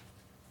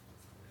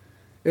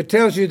 It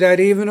tells you that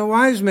even a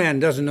wise man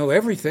doesn't know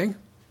everything,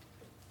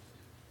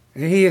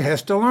 and he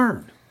has to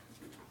learn.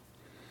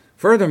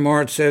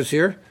 Furthermore, it says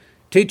here,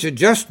 teach a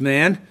just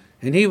man,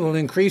 and he will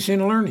increase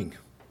in learning,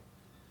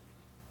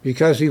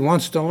 because he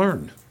wants to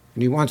learn,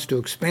 and he wants to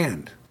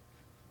expand.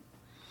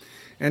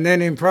 And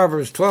then in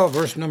Proverbs 12,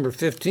 verse number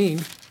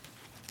 15,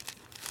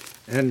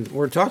 and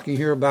we're talking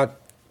here about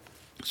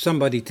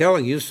somebody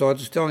telling you, so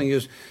it's telling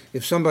you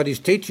if somebody's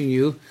teaching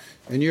you,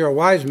 and you're a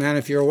wise man,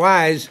 if you're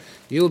wise,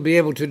 you'll be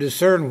able to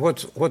discern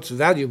what's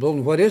valuable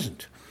and what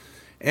isn't.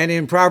 And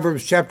in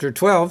Proverbs chapter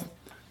 12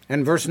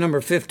 and verse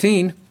number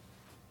 15,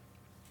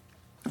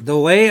 the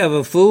way of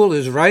a fool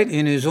is right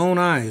in his own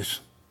eyes,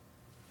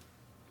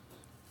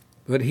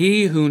 but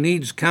he who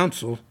needs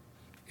counsel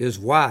is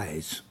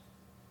wise.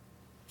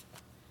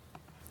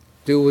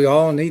 Do we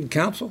all need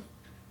counsel?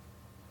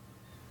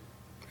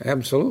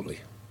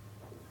 Absolutely.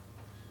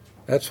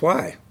 That's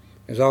why,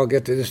 as I'll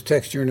get to this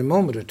text here in a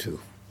moment or two,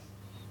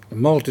 the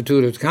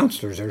multitude of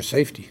counselors are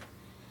safety.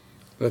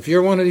 But if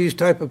you're one of these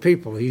type of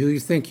people, you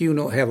think you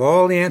know, have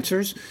all the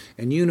answers,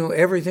 and you know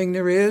everything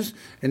there is,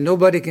 and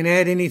nobody can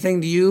add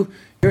anything to you,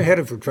 you're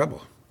headed for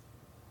trouble.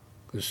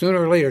 Because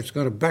sooner or later it's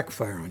going to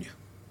backfire on you.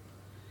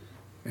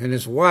 And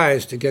it's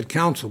wise to get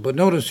counsel. But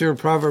notice here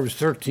Proverbs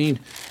 13,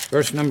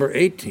 verse number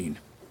 18.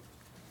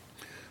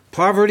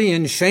 Poverty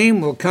and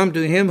shame will come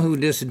to him who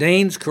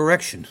disdains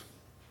correction.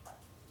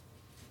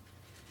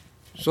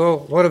 So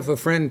what if a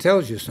friend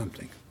tells you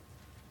something?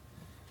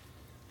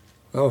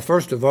 Well,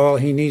 first of all,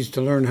 he needs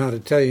to learn how to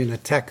tell you in a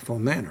tactful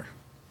manner.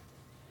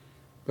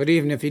 But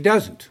even if he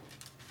doesn't,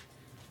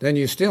 then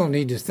you still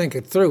need to think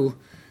it through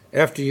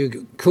after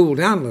you cool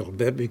down a little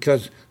bit,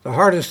 because the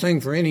hardest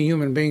thing for any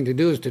human being to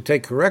do is to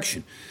take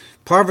correction.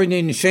 Poverty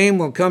and shame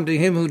will come to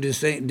him who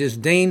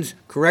disdains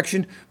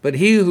correction, but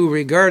he who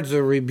regards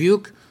a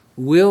rebuke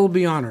will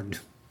be honored.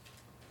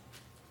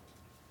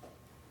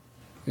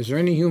 Is there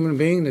any human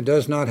being that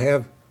does not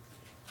have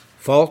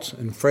faults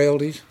and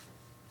frailties?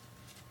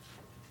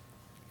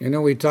 You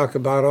know, we talk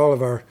about all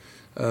of our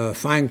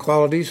fine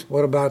qualities.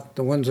 What about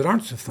the ones that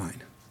aren't so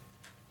fine?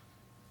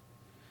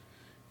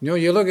 You know,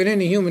 you look at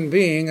any human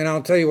being, and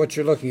I'll tell you what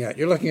you're looking at.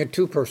 You're looking at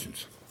two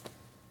persons.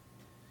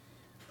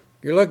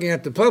 You're looking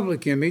at the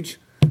public image,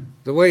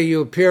 the way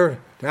you appear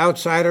to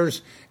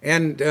outsiders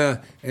and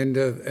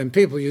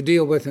people you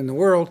deal with in the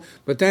world,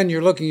 but then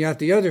you're looking at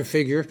the other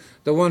figure,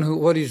 the one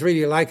what he's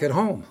really like at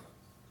home.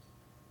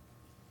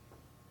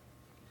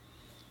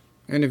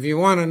 And if you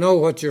want to know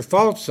what your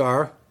faults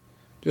are,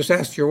 just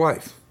ask your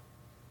wife.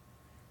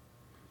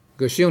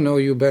 Because she'll know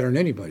you better than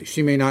anybody.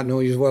 She may not know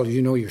you as well as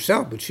you know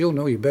yourself, but she'll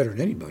know you better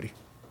than anybody.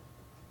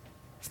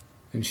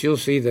 And she'll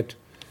see that,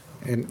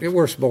 and it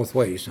works both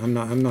ways. I'm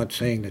not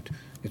saying that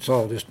it's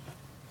all just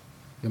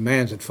the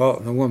man's at fault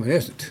and the woman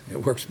isn't.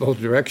 It works both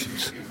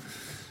directions.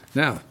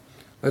 Now,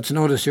 let's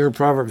notice here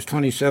Proverbs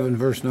 27,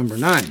 verse number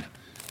 9.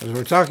 As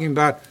we're talking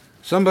about,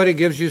 somebody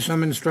gives you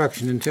some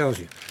instruction and tells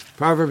you.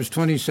 Proverbs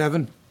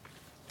 27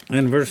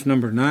 and verse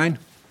number 9.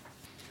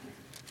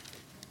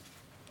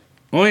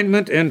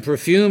 Ointment and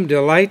perfume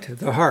delight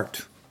the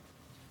heart,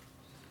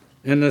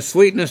 and the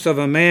sweetness of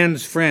a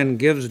man's friend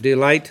gives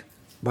delight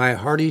by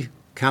hearty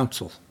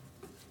counsel.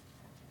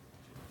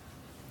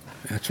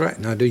 That's right.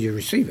 Now, do you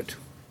receive it?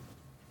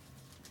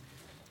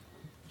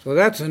 So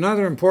that's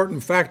another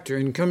important factor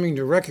in coming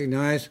to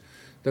recognize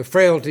the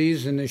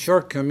frailties and the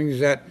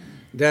shortcomings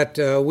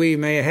that we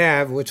may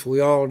have, which we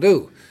all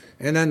do.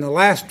 And then the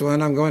last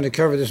one, I'm going to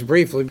cover this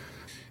briefly,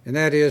 and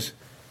that is,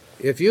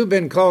 if you've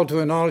been called to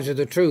a knowledge of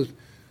the truth,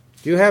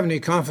 do you have any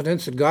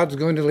confidence that God's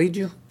going to lead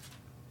you?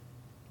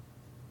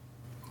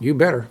 You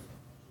better.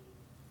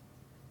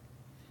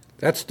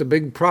 That's the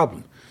big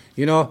problem.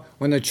 You know,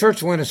 when the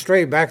church went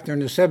astray back there in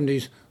the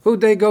 70s,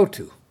 who'd they go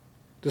to?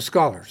 The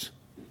scholars.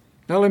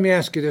 Now let me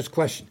ask you this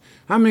question.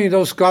 How many of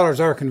those scholars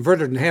are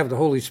converted and have the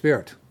Holy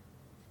Spirit?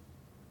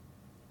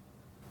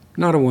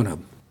 Not a one of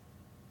them.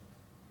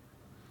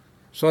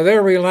 So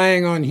they're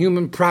relying on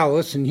human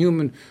prowess and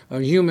human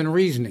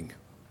reasoning.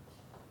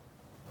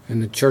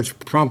 And the church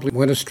promptly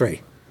went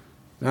astray.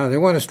 Now, they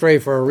went astray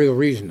for a real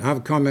reason.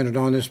 I've commented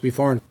on this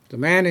before. The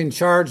man in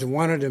charge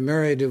wanted to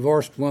marry a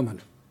divorced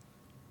woman.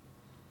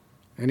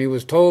 And he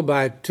was told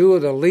by two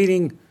of the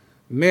leading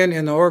men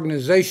in the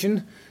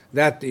organization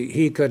that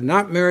he could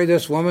not marry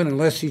this woman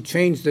unless he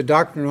changed the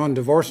doctrine on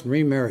divorce and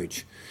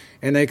remarriage.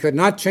 And they could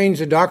not change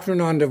the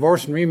doctrine on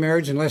divorce and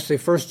remarriage unless they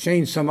first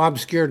changed some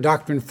obscure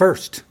doctrine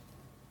first.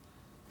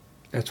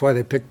 That's why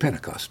they picked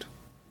Pentecost.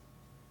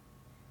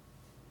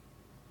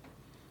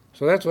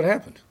 So that's what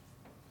happened.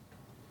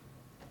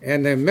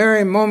 And the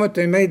very moment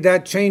they made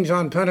that change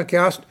on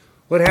Pentecost,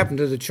 what happened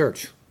to the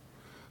church?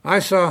 I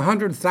saw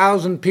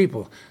 100,000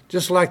 people,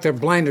 just like their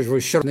blinders were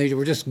shut, and they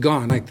were just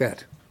gone like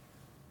that.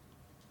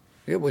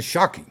 It was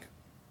shocking.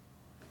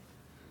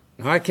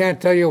 Now, I can't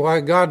tell you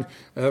why God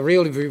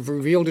really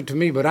revealed it to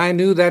me, but I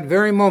knew that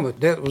very moment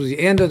that was the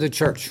end of the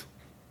church. It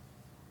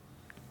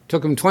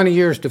took them 20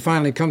 years to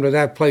finally come to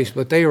that place,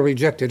 but they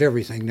rejected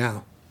everything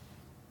now.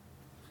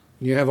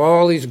 You have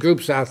all these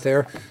groups out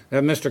there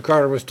that Mr.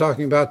 Carter was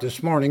talking about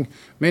this morning.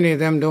 Many of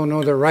them don't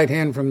know their right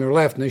hand from their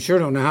left, and they sure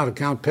don't know how to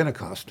count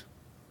Pentecost.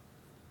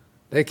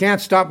 They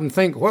can't stop and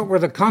think, what were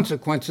the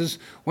consequences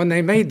when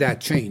they made that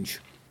change?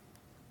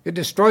 It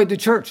destroyed the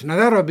church. Now,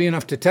 that ought to be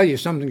enough to tell you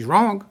something's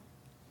wrong.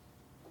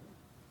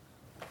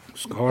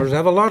 Scholars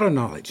have a lot of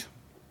knowledge.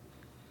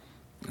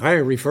 I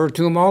refer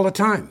to them all the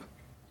time.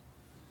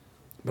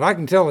 But I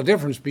can tell the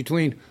difference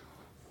between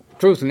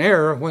truth and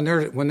error when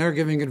they're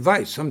giving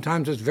advice.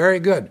 Sometimes it's very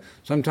good.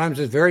 Sometimes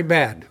it's very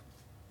bad.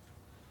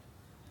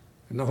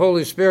 And the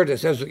Holy Spirit,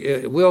 it says,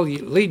 it will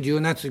lead you,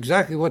 and that's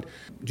exactly what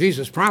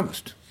Jesus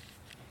promised.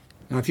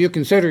 Now, if you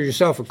consider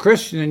yourself a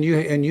Christian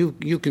and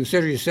you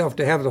consider yourself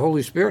to have the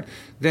Holy Spirit,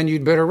 then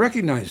you'd better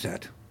recognize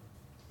that.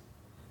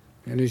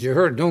 And as you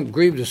heard, don't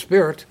grieve the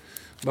Spirit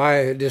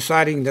by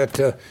deciding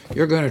that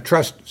you're going to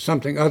trust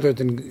something other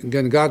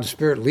than God's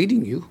Spirit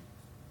leading you.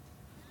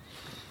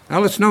 Now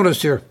let's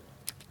notice here,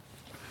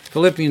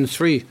 Philippians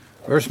 3,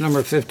 verse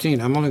number 15.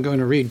 I'm only going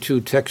to read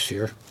two texts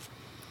here.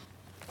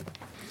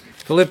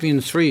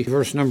 Philippians 3,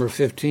 verse number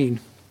 15.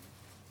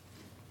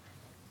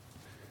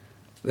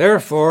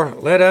 Therefore,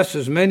 let us,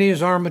 as many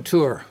as are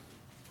mature,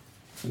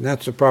 and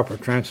that's the proper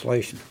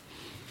translation.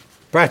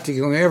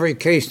 Practically in every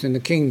case in the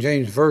King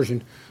James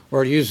Version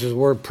where it uses the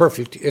word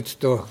perfect, it's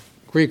the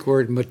Greek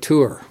word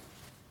mature.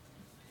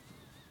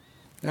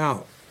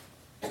 Now,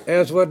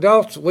 as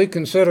adults, we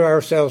consider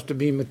ourselves to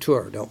be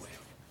mature, don't we?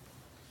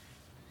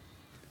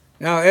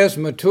 Now, as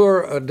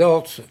mature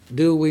adults,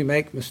 do we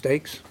make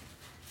mistakes?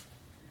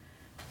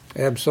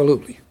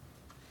 Absolutely.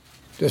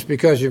 Just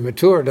because you're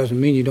mature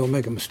doesn't mean you don't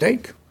make a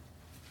mistake.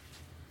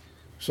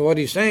 So what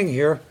he's saying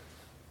here,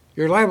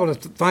 you're liable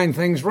to find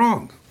things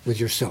wrong with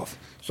yourself.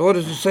 So what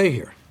does it say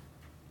here?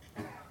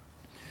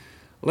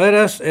 Let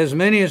us, as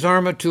many as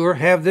are mature,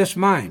 have this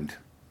mind.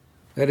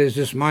 That is,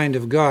 this mind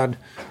of God,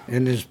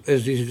 and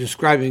as he's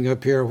describing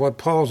up here what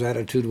Paul's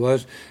attitude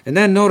was. And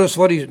then notice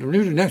what read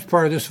the next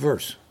part of this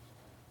verse.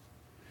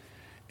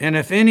 And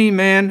if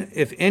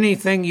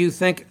anything you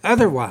think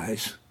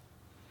otherwise,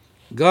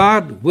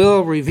 God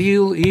will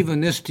reveal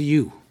even this to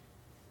you.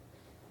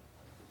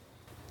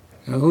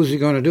 Now, who's he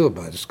going to do it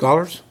by? The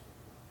scholars?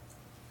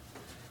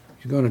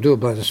 He's going to do it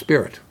by the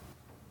Spirit.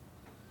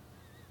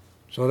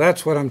 So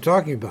that's what I'm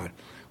talking about.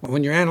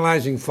 When you're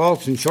analyzing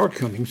faults and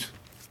shortcomings,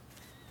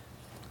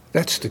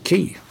 that's the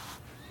key.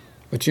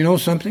 But you know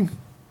something?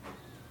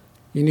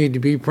 You need to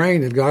be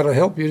praying that God will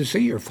help you to see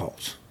your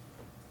faults.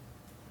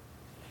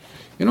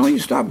 You know, you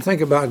stop and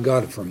think about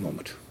God for a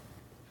moment.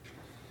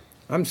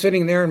 I'm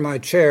sitting there in my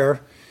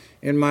chair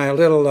in my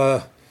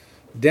little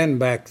den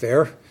back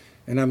there,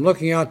 and I'm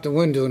looking out the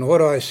window, and what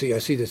do I see? I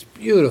see this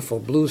beautiful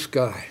blue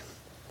sky.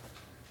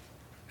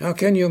 Now,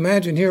 can you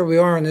imagine, here we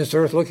are on this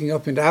earth looking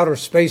up into outer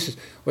spaces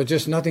with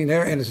just nothing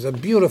there, and it's a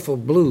beautiful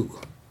blue.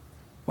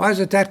 Why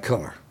is it that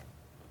color?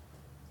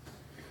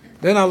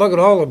 Then I look at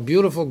all the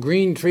beautiful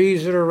green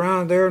trees that are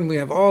around there, and we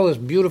have all this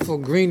beautiful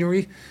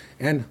greenery,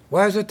 and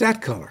why is it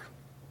that color?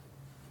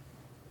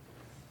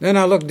 Then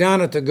I look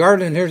down at the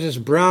garden, and there's this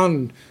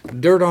brown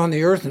dirt on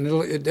the earth, and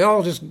they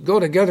all just go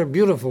together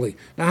beautifully.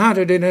 Now, how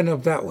did it end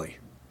up that way?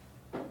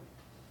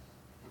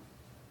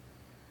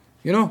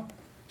 You know,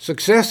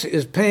 success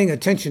is paying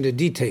attention to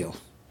detail.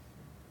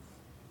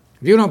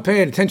 If you don't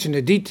pay attention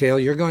to detail,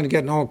 you're going to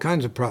get in all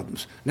kinds of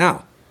problems.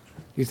 Now,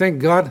 you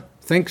think God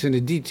thinks in a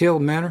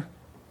detailed manner?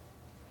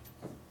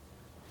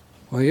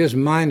 Well, his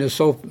mind is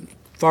so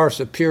far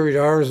superior to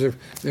ours,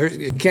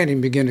 it can't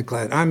even begin to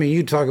class. I mean,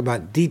 you talk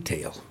about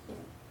detail.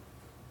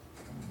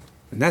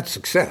 And that's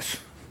success.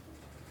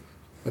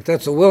 But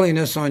that's a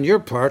willingness on your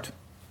part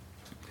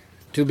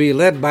to be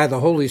led by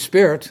the Holy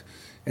Spirit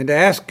and to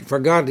ask for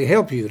God to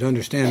help you to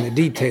understand the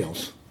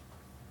details.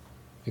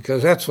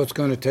 Because that's what's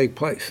going to take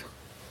place.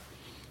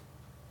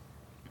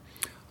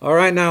 All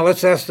right, now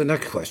let's ask the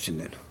next question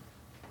then.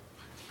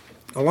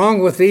 Along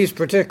with these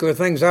particular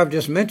things I've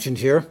just mentioned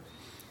here,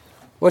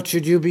 what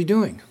should you be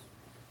doing?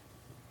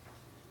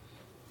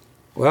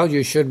 Well,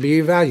 you should be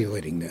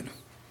evaluating then.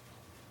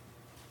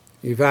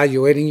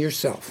 Evaluating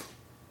yourself.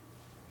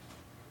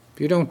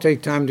 If you don't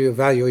take time to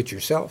evaluate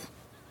yourself,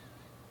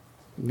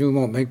 you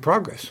won't make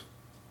progress.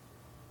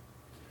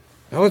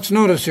 Now let's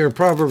notice here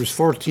Proverbs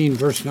 14,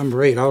 verse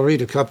number 8. I'll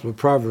read a couple of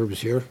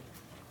Proverbs here.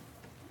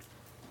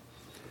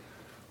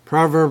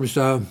 Proverbs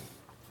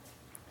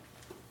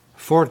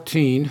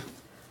 14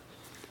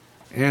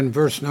 and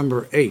verse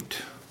number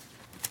 8.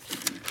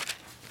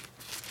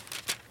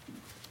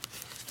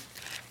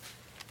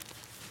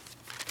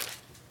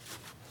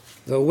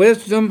 The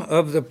wisdom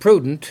of the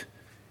prudent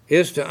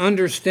is to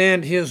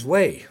understand his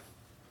way.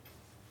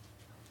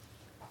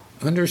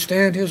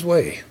 Understand his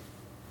way.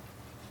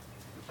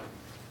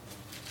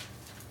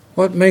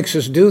 What makes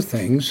us do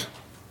things?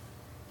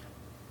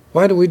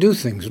 Why do we do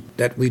things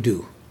that we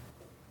do?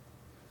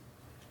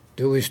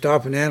 Do we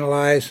stop and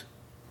analyze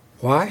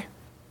why?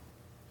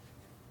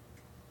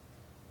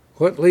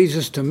 What leads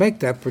us to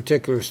make that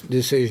particular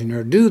decision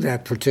or do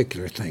that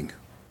particular thing?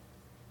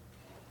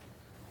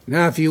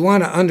 Now, if you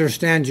want to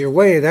understand your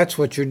way, that's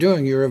what you're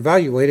doing. You're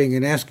evaluating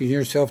and asking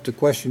yourself the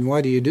question,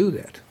 why do you do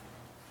that?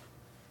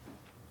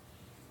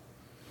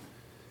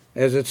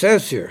 As it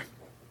says here,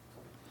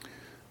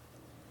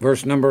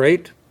 verse number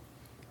 8,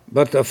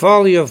 but the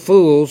folly of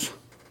fools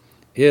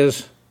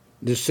is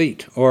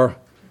deceit, or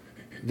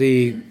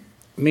the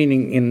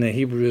meaning in the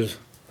Hebrew is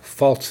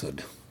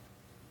falsehood.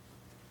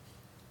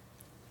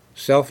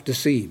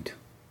 Self-deceived.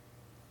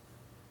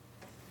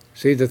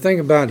 See, the thing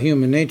about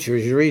human nature,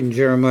 as you read in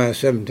Jeremiah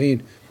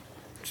 17,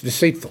 it's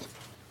deceitful.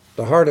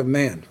 The heart of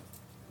man.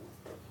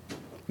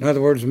 In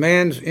other words,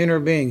 man's inner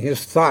being,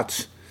 his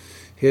thoughts,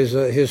 his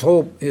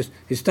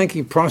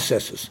thinking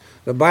processes,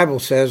 the Bible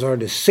says, are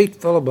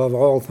deceitful above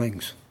all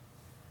things.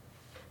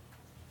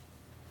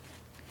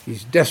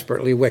 He's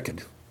desperately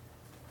wicked.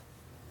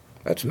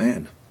 That's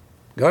man.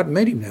 God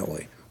made him that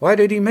way. Why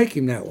did he make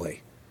him that way?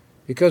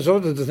 Because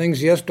those are the things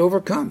he has to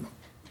overcome.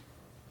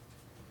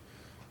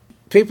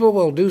 People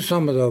will do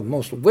some of the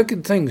most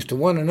wicked things to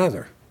one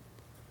another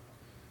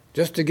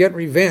just to get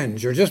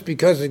revenge or just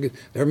because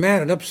they're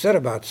mad and upset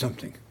about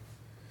something.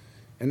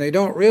 And they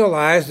don't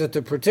realize that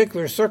the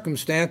particular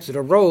circumstance that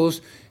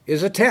arose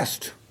is a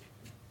test.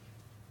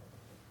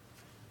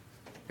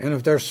 And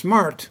if they're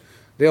smart,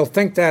 they'll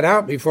think that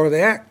out before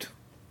they act.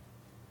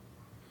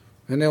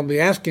 And they'll be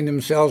asking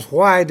themselves,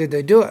 why did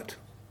they do it?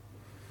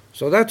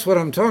 So that's what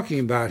I'm talking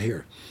about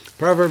here.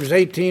 Proverbs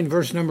 18,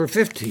 verse number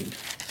 15.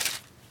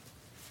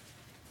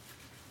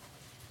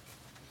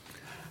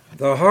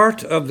 The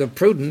heart of the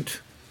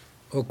prudent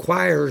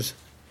acquires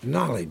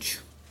knowledge.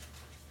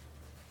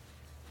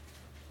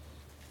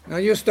 Now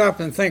you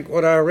stop and think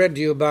what I read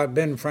to you about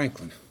Ben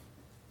Franklin.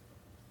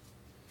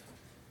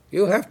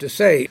 You'll have to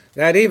say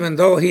that even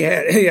though he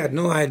had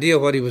no idea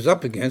what he was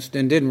up against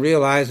and didn't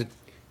realize that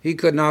he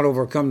could not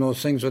overcome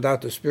those things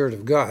without the Spirit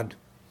of God,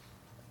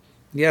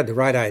 he had the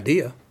right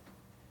idea.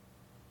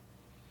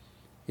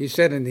 He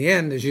said in the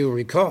end, as you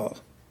recall,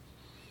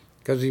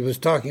 because he was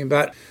talking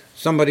about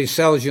somebody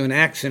sells you an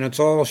axe and it's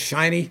all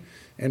shiny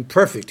and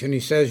perfect, and he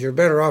says you're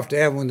better off to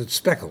have one that's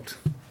speckled,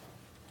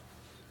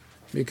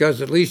 because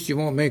at least you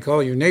won't make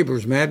all your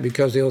neighbors mad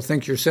because they'll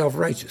think you're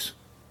self-righteous.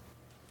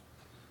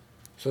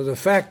 So the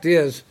fact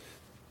is,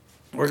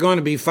 we're going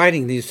to be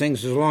fighting these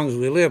things as long as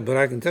we live, but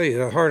I can tell you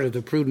the heart of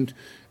the prudent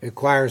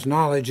acquires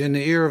knowledge, and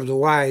the ear of the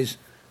wise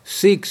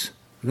seeks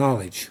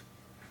knowledge.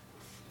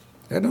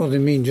 That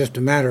doesn't mean just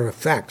a matter of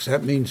facts.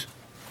 That means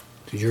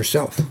to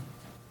yourself.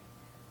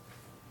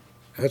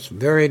 That's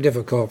very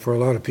difficult for a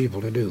lot of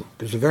people to do,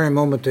 because the very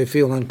moment they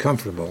feel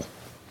uncomfortable,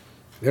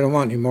 they don't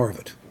want any more of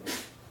it.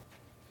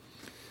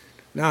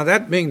 Now,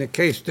 that being the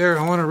case there,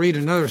 I want to read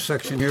another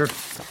section here,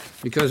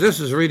 because this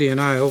is really an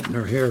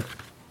eye-opener here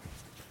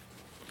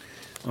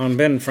on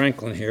Ben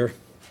Franklin here.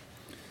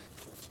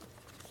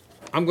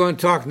 I'm going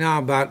to talk now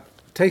about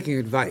taking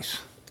advice.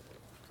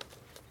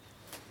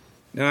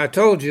 Now, I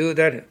told you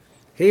that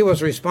he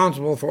was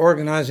responsible for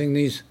organizing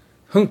these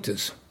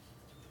juntas.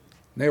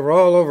 They were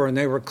all over, and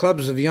they were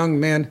clubs of young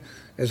men,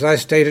 as I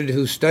stated,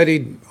 who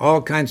studied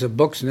all kinds of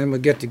books and then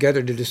would get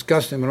together to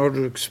discuss them in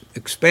order to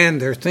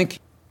expand their thinking.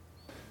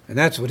 And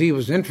that's what he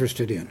was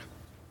interested in.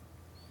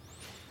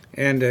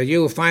 And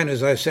you'll find,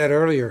 as I said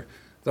earlier,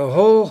 the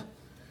whole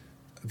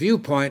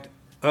viewpoint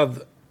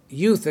of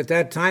youth at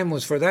that time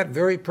was for that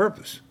very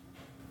purpose.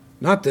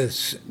 Not the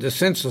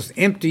senseless,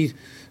 empty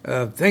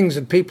things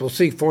that people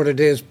seek for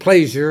today as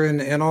pleasure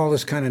and all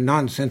this kind of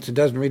nonsense that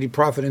doesn't really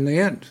profit in the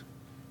end.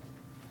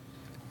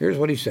 Here's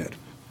what he said.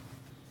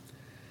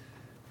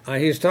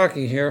 He's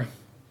talking here.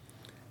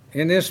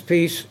 In this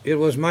piece, it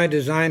was my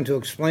design to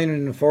explain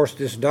and enforce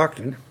this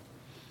doctrine,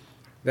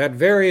 that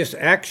various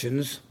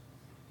actions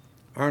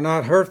are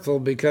not hurtful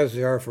because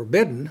they are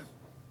forbidden,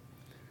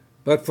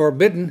 but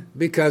forbidden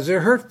because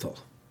they're hurtful.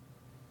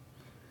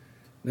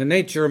 The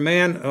nature of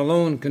man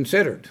alone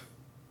considered,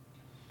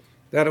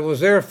 that it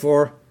was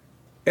therefore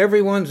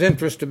everyone's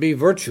interest to be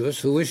virtuous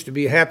who wish to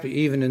be happy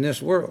even in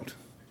this world.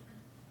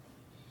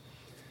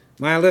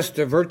 My list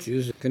of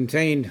virtues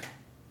contained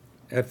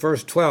at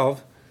verse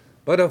 12,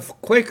 but a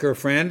Quaker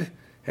friend,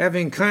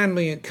 having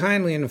kindly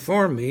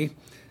informed me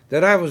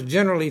that I was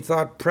generally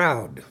thought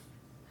proud,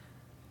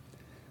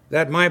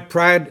 that my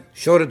pride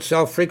showed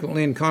itself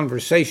frequently in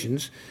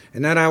conversations,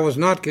 and that I was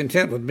not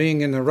content with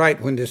being in the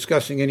right when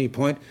discussing any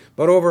point,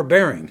 but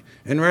overbearing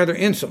and rather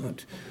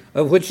insolent,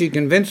 of which he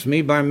convinced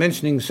me by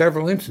mentioning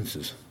several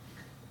instances.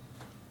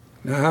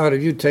 Now, how would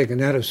have you taken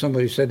that if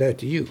somebody said that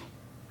to you?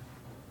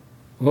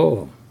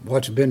 Oh,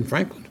 watch Ben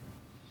Franklin.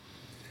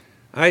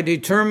 I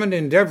determined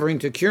endeavoring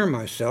to cure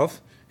myself,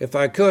 if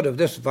I could, of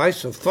this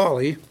vice of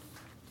folly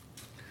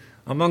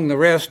among the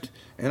rest,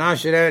 and I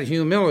should add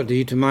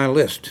humility to my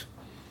list,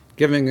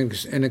 giving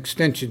an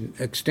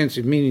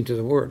extensive meaning to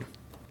the word.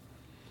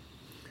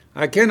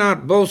 I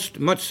cannot boast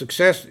much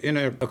success in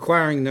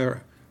acquiring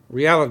the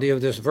reality of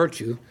this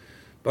virtue,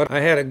 but I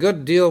had a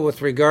good deal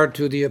with regard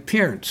to the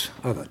appearance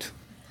of it.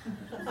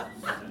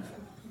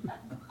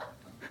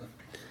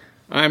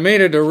 I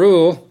made it a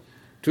rule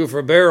to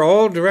forbear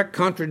all direct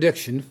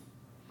contradiction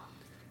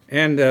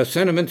and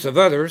sentiments of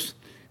others,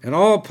 and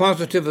all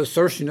positive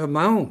assertion of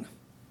my own.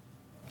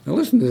 Now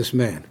listen to this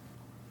man.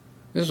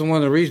 This is one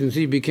of the reasons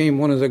he became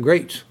one of the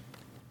greats.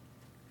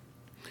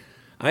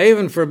 I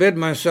even forbid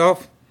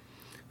myself,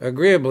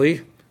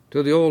 agreeably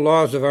to the old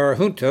laws of our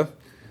junta,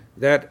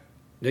 that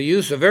the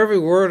use of every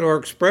word or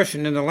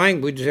expression in the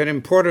language that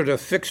imported a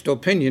fixed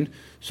opinion,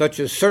 such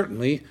as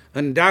certainly,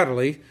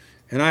 undoubtedly,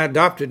 and I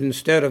adopted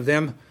instead of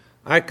them,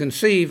 I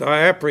conceive,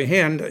 I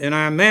apprehend, and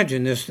I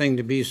imagine this thing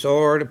to be so,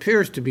 or it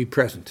appears to be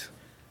present.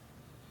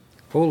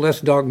 A whole less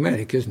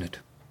dogmatic, isn't it?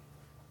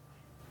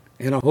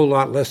 And a whole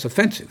lot less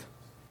offensive.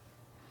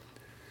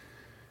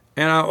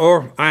 And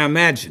I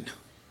imagine.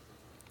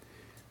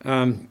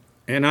 And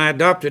I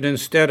adopted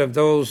instead of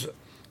those,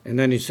 and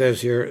then he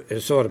says here,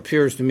 so it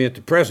appears to me at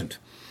the present.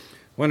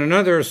 When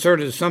another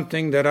asserted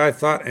something that I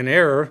thought an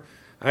error,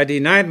 I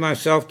denied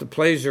myself the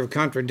pleasure of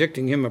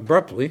contradicting him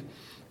abruptly,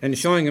 and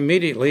showing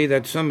immediately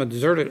that some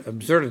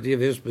absurdity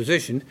of his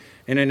position,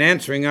 and in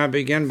answering I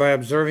began by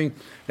observing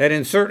that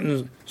in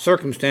certain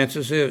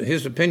circumstances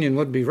his opinion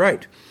would be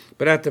right,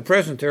 but at the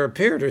present there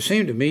appeared or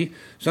seemed to me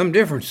some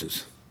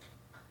differences.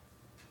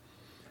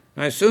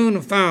 I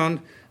soon found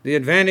the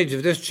advantage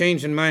of this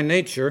change in my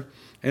nature,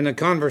 and the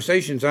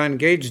conversations I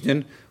engaged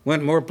in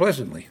went more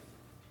pleasantly.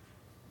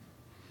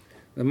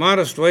 The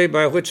modest way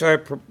by which I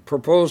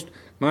proposed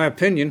my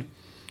opinion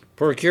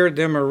procured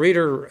them a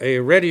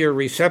readier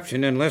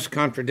reception and less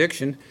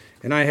contradiction,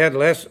 and I had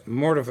less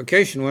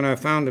mortification when I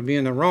found to be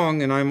in the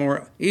wrong, and I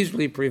more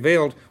easily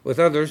prevailed with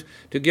others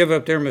to give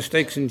up their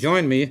mistakes and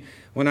join me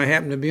when I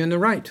happened to be in the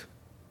right.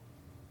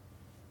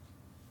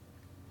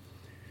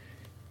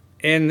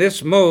 In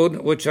this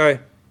mode, which I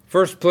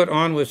first put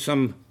on with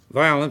some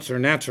violence or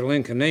natural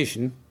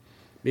inclination,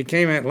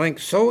 became at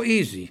length so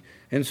easy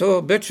and so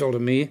habitual to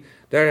me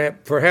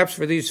that perhaps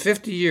for these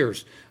 50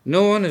 years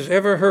no one has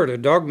ever heard a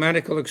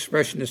dogmatical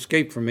expression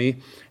escape from me,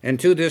 and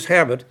to this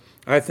habit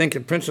I think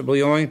it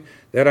principally owing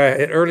that I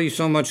had early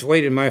so much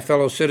weight in my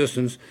fellow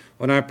citizens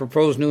when I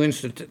proposed new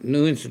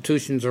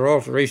institutions or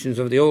alterations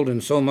of the old,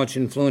 and so much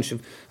influence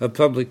of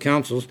public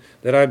councils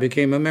that I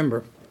became a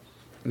member.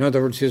 In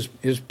other words,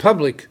 his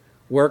public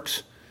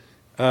works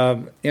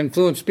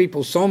influenced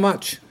people so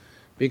much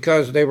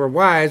because they were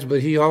wise,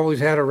 but he always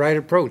had a right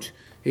approach.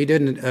 He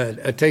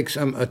didn't take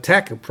some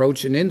attack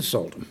approach and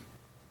insult them.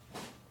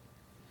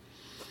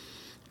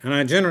 And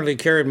I generally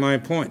carried my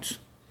points.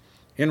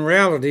 In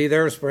reality,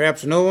 there is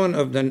perhaps no one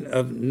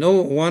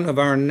of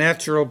our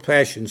natural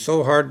passions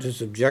so hard to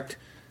subject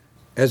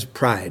as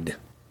pride.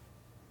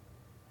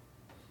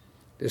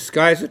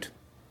 Disguise it,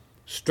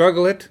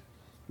 struggle it,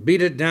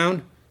 beat it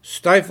down,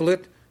 stifle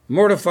it,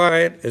 mortify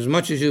it as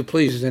much as you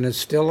please, and it's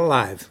still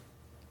alive.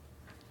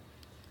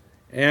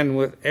 And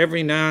with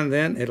every now and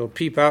then it'll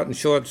peep out and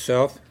show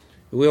itself.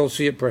 We'll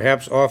see it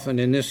perhaps often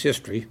in this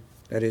history,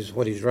 that is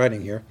what he's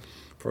writing here.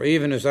 For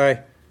even as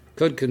I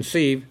could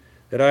conceive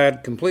that I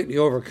had completely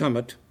overcome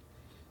it,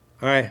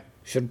 I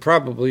should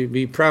probably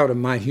be proud of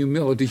my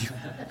humility.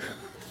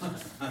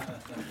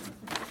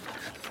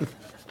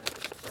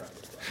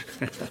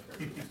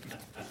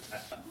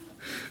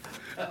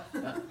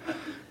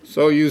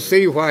 So you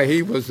see why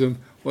he was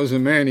the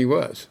man he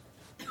was.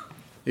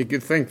 He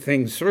could think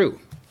things through.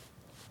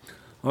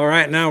 All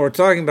right, now we're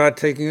talking about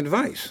taking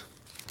advice.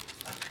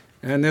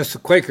 And this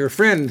Quaker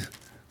friend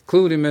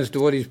clued him as to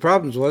what his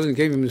problems was and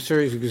gave him a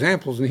series of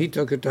examples, and he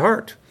took it to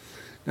heart.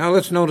 Now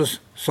let's notice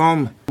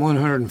Psalm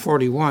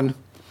 141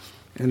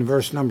 and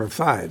verse number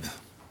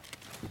 5.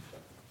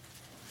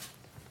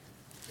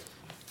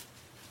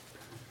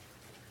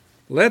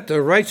 Let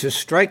the righteous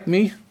strike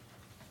me,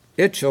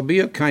 it shall be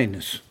a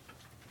kindness.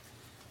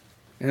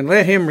 And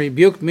let him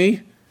rebuke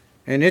me,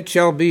 and it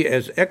shall be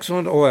as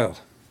excellent oil.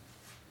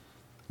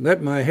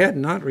 Let my head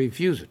not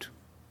refuse it.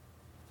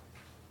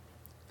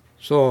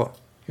 So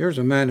here's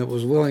a man that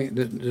was willing,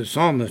 the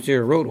psalmist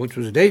here wrote, which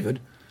was David,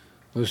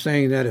 was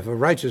saying that if a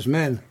righteous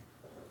man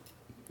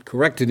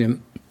corrected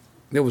him,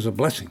 it was a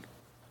blessing.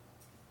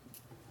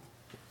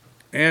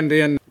 And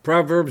in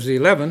Proverbs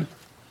 11,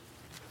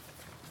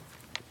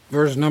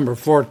 verse number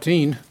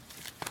 14,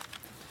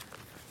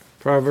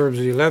 Proverbs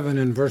 11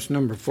 and verse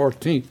number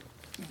 14,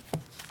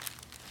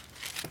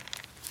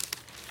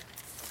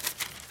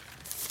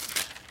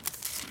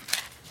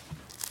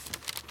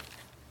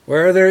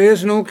 Where there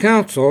is no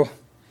counsel,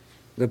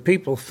 the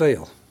people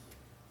fail.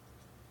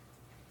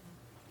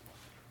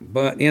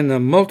 But in the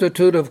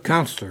multitude of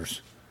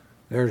counselors,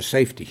 there is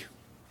safety.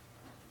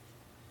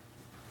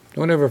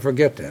 Don't ever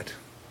forget that.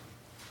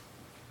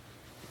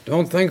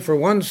 Don't think for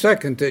 1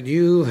 second that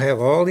you have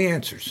all the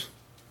answers,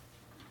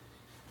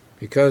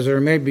 because there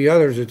may be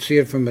others that see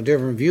it from a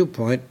different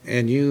viewpoint,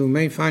 and you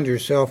may find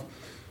yourself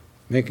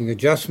making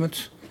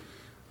adjustments.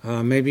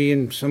 Maybe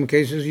in some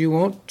cases you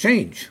won't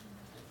change,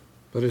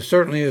 but it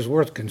certainly is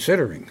worth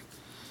considering.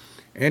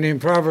 And in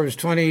Proverbs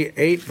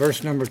 28,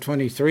 verse number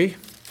 23,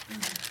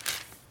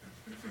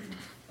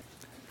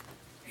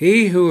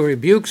 he who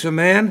rebukes a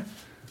man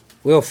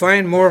will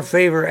find more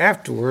favor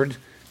afterward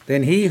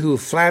than he who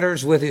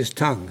flatters with his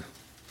tongue.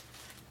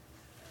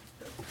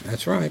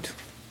 That's right.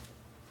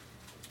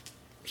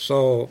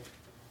 So,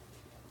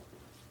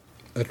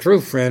 a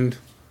true friend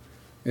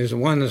is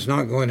one that's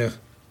not going to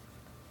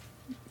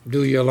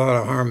do you a lot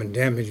of harm and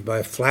damage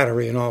by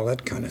flattery and all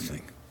that kind of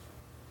thing.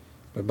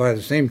 But by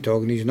the same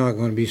token, he's not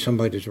going to be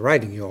somebody that's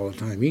writing you all the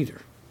time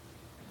either.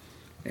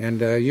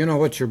 And you know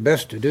what you're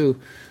best to do?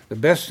 The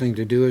best thing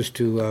to do is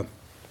to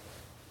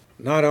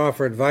not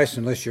offer advice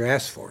unless you're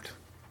asked for it.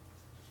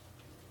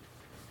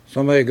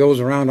 Somebody goes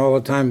around all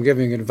the time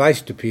giving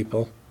advice to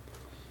people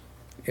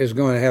is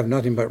going to have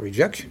nothing but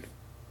rejection.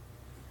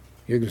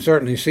 You can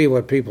certainly see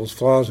what people's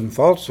flaws and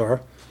faults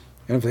are,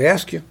 and if they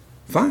ask you,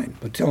 fine,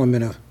 but tell them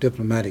in a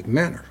diplomatic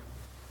manner.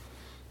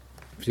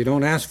 If you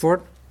don't ask for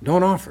it,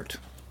 don't offer it.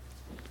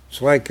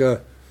 It's like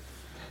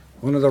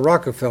one of the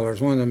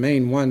Rockefellers, one of the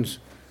main ones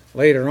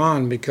later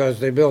on, because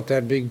they built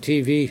that big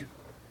TV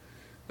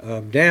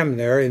dam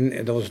there,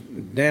 in those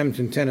dams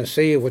in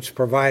Tennessee, which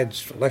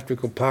provides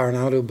electrical power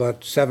now to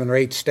about 7 or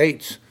 8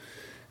 states.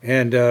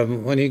 And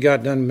when he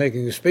got done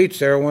making a speech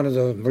there, one of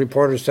the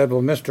reporters said,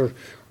 well, Mr.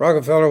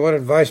 Rockefeller, what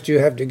advice do you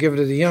have to give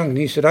to the young? And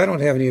he said, I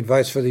don't have any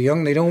advice for the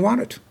young. They don't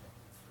want it.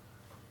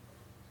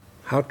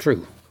 How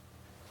true.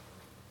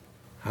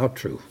 How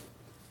true.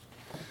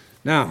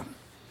 Now,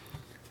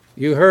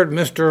 you heard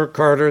Mr.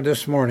 Carter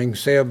this morning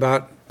say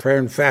about prayer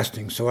and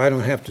fasting, so I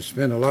don't have to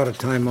spend a lot of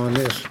time on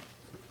this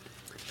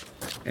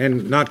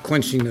and not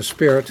quenching the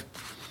spirit,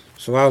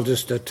 so I'll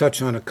just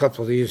touch on a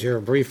couple of these here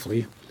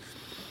briefly.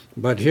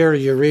 But here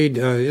you read,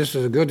 this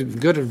is a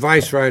good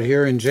advice right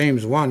here in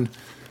James 1,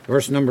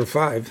 verse number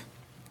 5.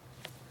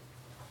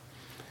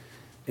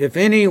 If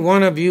any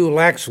one of you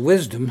lacks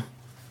wisdom,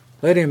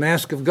 let him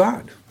ask of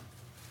God.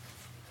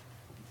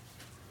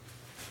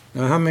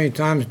 Now, how many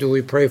times do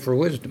we pray for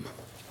wisdom?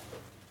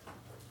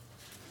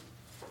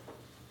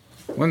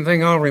 One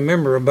thing I'll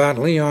remember about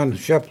Leon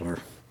Shepler,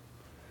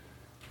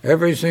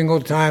 every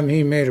single time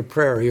he made a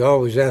prayer, he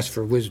always asked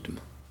for wisdom.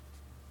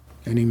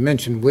 And he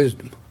mentioned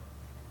wisdom.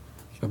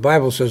 The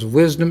Bible says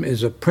wisdom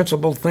is a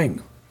principal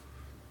thing.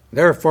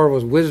 Therefore,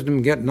 with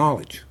wisdom get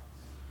knowledge.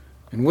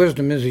 And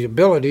wisdom is the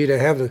ability to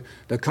have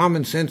the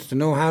common sense to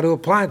know how to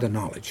apply the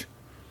knowledge.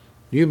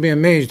 You'd be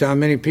amazed how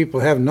many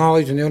people have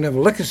knowledge and they don't have a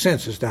lick of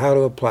sense as to how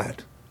to apply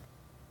it.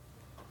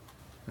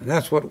 And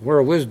that's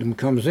where wisdom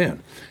comes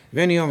in. If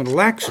anyone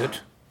lacks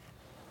it,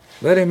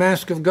 let him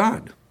ask of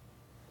God,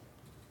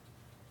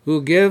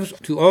 who gives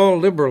to all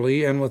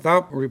liberally and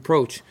without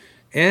reproach,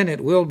 and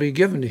it will be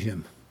given to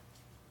him.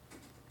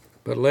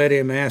 But let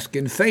him ask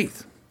in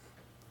faith,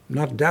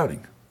 not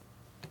doubting.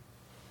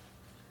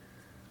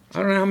 I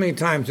don't know how many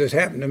times this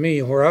happened to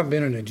me where I've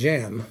been in a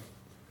jam,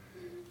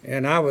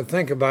 and I would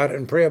think about it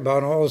and pray about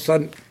it, and all of a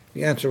sudden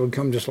the answer would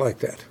come just like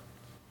that.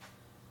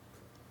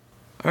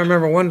 I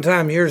remember one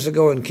time years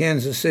ago in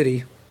Kansas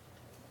City,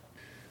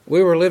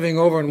 we were living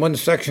over in one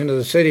section of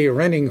the city,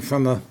 renting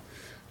from a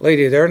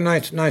lady there,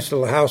 nice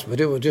little house, but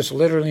it was just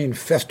literally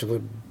infested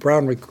with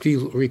brown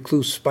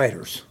recluse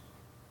spiders.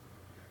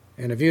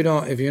 And if you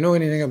know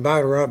anything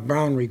about a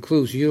brown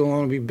recluse, you don't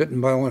want to be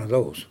bitten by one of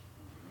those.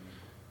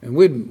 And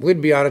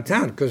we'd be out of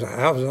town because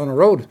I was on the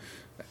road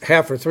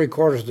half or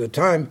 3/4 of the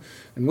time,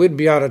 and we'd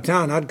be out of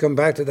town. I'd come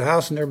back to the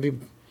house and there'd be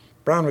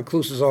brown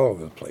recluses all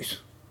over the place.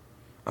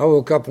 I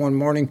woke up one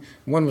morning,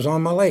 and one was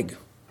on my leg.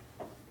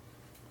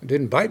 It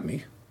didn't bite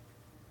me.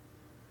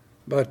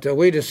 But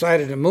we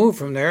decided to move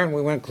from there, and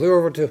we went clear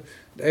over to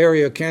the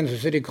area of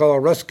Kansas City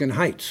called Ruskin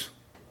Heights.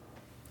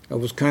 It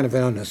was kind of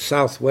on the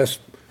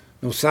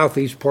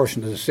southeast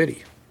portion of the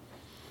city.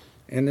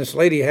 And this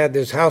lady had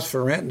this house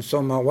for rent, and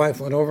so my wife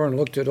went over and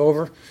looked it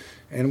over,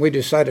 and we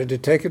decided to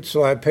take it.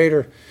 So I paid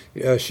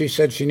her. She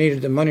said she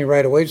needed the money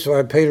right away, so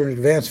I paid her in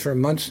advance for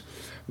months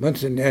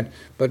in that.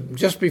 But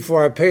just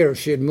before I paid her,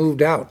 she had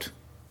moved out.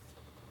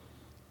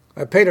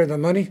 I paid her the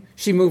money.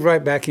 She moved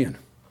right back in.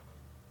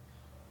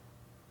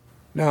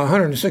 Now,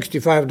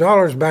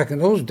 $165 back in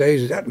those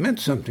days, that meant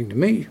something to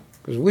me,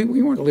 because we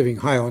weren't living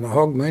high on the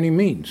hog by any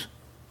means.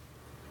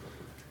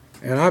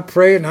 And I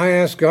prayed and I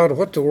asked God,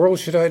 what the world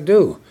should I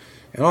do?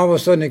 And all of a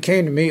sudden it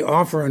came to me,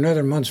 offer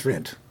another month's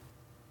rent.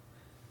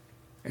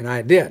 And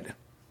I did.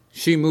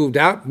 She moved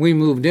out, we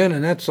moved in,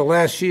 and that's the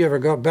last she ever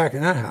got back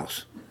in that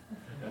house.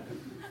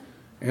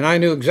 And I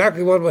knew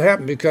exactly what would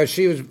happen because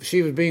she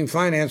was being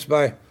financed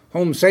by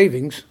home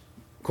savings,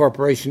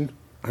 corporation.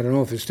 I don't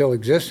know if it still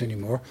exists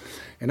anymore.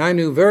 And I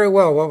knew very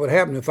well what would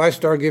happen if I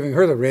started giving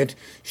her the rent.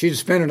 She'd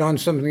spend it on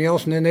something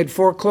else, and then they'd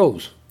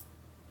foreclose.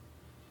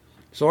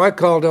 So I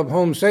called up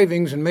Home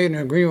Savings and made an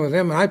agreement with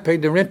them, and I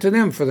paid the rent to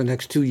them for the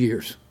next 2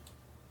 years.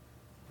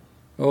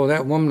 Oh,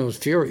 that woman was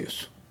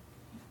furious.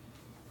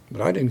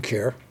 But I didn't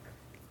care.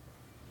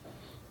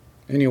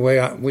 Anyway,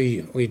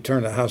 we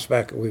turned the house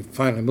back. We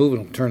finally moved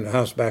and turned the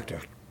house back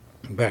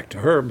to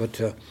her.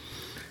 But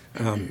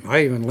I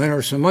even lent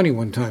her some money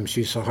one time.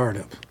 She's so hard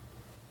up.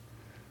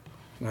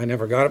 I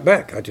never got it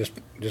back. I just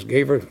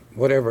gave her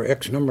whatever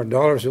X number of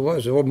dollars it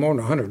was. It was more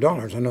than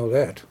 $100. I know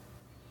that.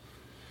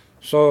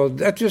 So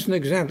that's just an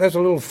example. That's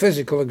a little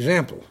physical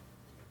example.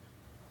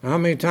 Now, how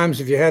many times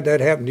have you had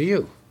that happen to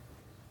you?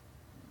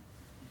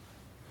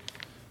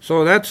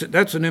 So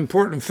that's an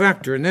important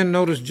factor. And then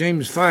notice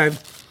James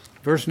 5,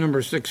 verse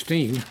number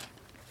 16.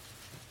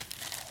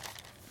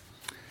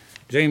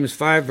 James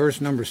 5, verse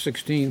number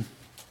 16.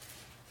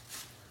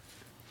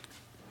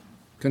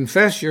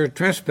 Confess your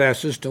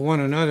trespasses to one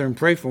another and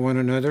pray for one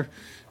another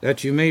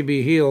that you may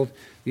be healed.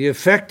 The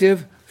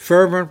effective,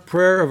 fervent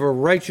prayer of a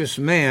righteous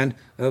man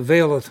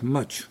availeth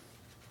much.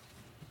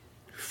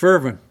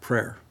 Fervent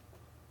prayer.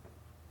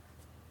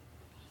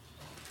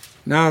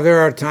 Now, there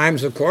are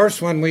times, of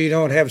course, when we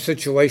don't have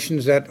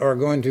situations that are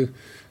going to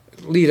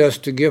lead us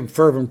to give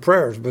fervent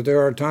prayers, but there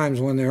are times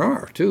when there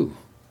are, too.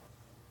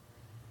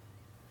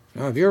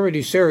 Now, if you're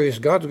really serious,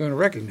 God's going to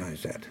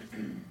recognize that.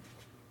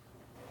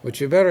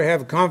 But you better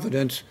have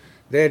confidence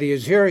that He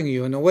is hearing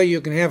you. And the way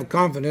you can have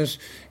confidence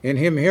in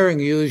Him hearing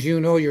you is you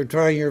know you're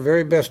trying your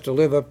very best to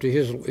live up to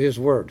His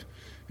word.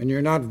 And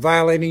you're not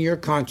violating your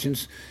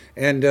conscience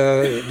and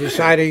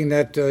deciding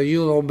that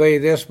you'll obey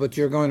this, but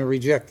you're going to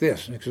reject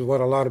this, which is what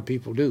a lot of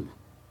people do.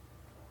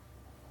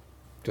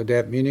 Could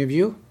that be any of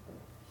you?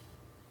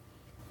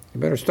 You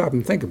better stop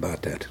and think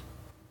about that.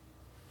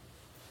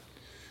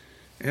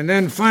 And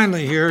then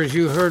finally here, as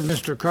you heard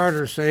Mr.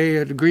 Carter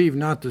say, grieve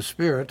not the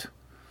Spirit.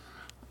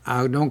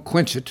 Don't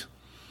quench it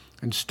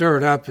and stir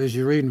it up, as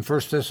you read in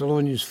 1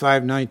 Thessalonians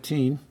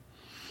 5:19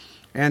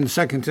 and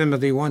 2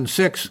 Timothy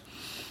 1:6.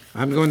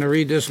 I'm going to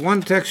read this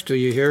one text to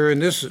you here,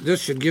 and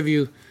this should give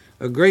you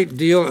a great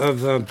deal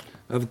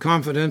of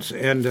confidence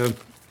and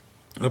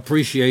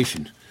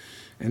appreciation.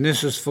 And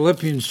this is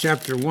Philippians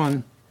chapter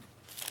 1,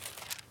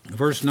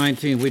 verse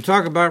 19. We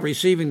talk about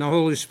receiving the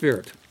Holy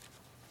Spirit.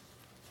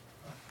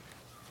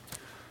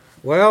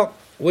 Well,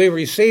 we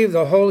receive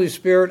the Holy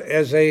Spirit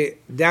as a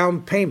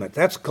down payment.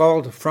 That's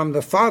called from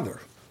the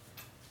Father.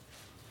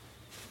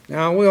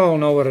 Now, we all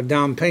know what a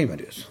down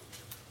payment is.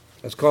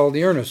 That's called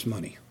the earnest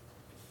money.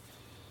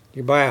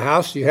 You buy a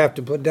house, you have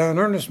to put down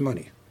earnest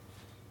money.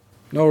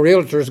 No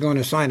realtor is going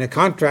to sign a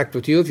contract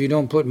with you if you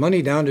don't put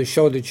money down to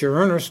show that you're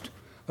earnest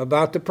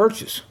about the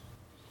purchase.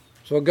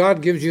 So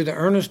God gives you the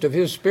earnest of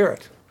His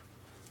Spirit.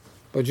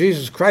 But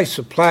Jesus Christ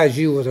supplies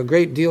you with a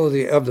great deal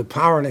of the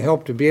power and the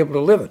help to be able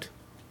to live it.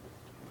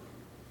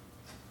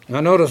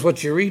 Now notice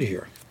what you read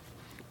here.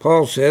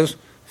 Paul says,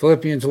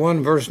 Philippians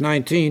 1, verse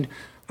 19,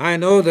 I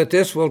know that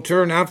this will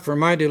turn out for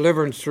my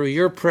deliverance through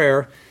your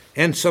prayer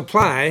and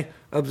supply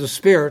of the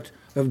Spirit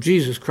of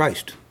Jesus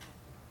Christ.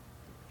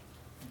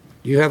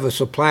 Do you have a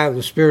supply of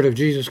the Spirit of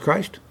Jesus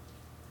Christ?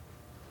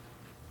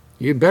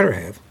 You'd better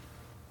have.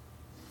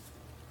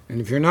 And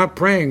if you're not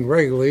praying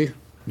regularly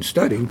and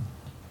studying,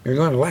 you're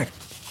going to lack it.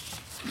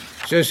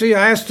 So you see,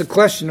 I asked the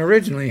question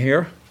originally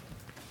here,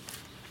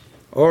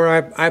 or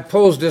I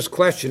posed this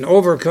question,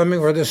 or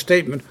this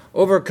statement,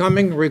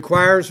 overcoming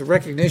requires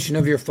recognition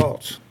of your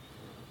faults.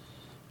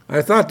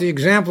 I thought the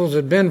examples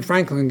that Ben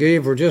Franklin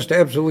gave were just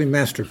absolutely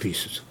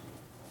masterpieces.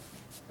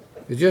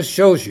 It just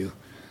shows you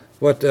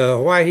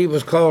why he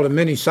was called a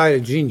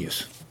many-sided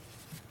genius.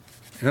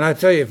 And I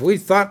tell you, if we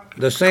thought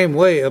the same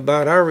way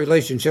about our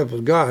relationship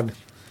with God,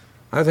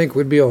 I think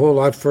we'd be a whole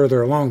lot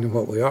further along than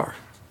what we are.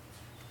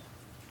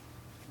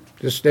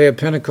 This day of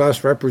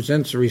Pentecost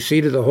represents the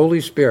receipt of the Holy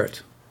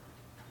Spirit.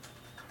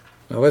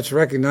 Now let's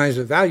recognize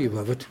the value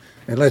of it,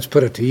 and let's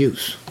put it to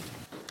use.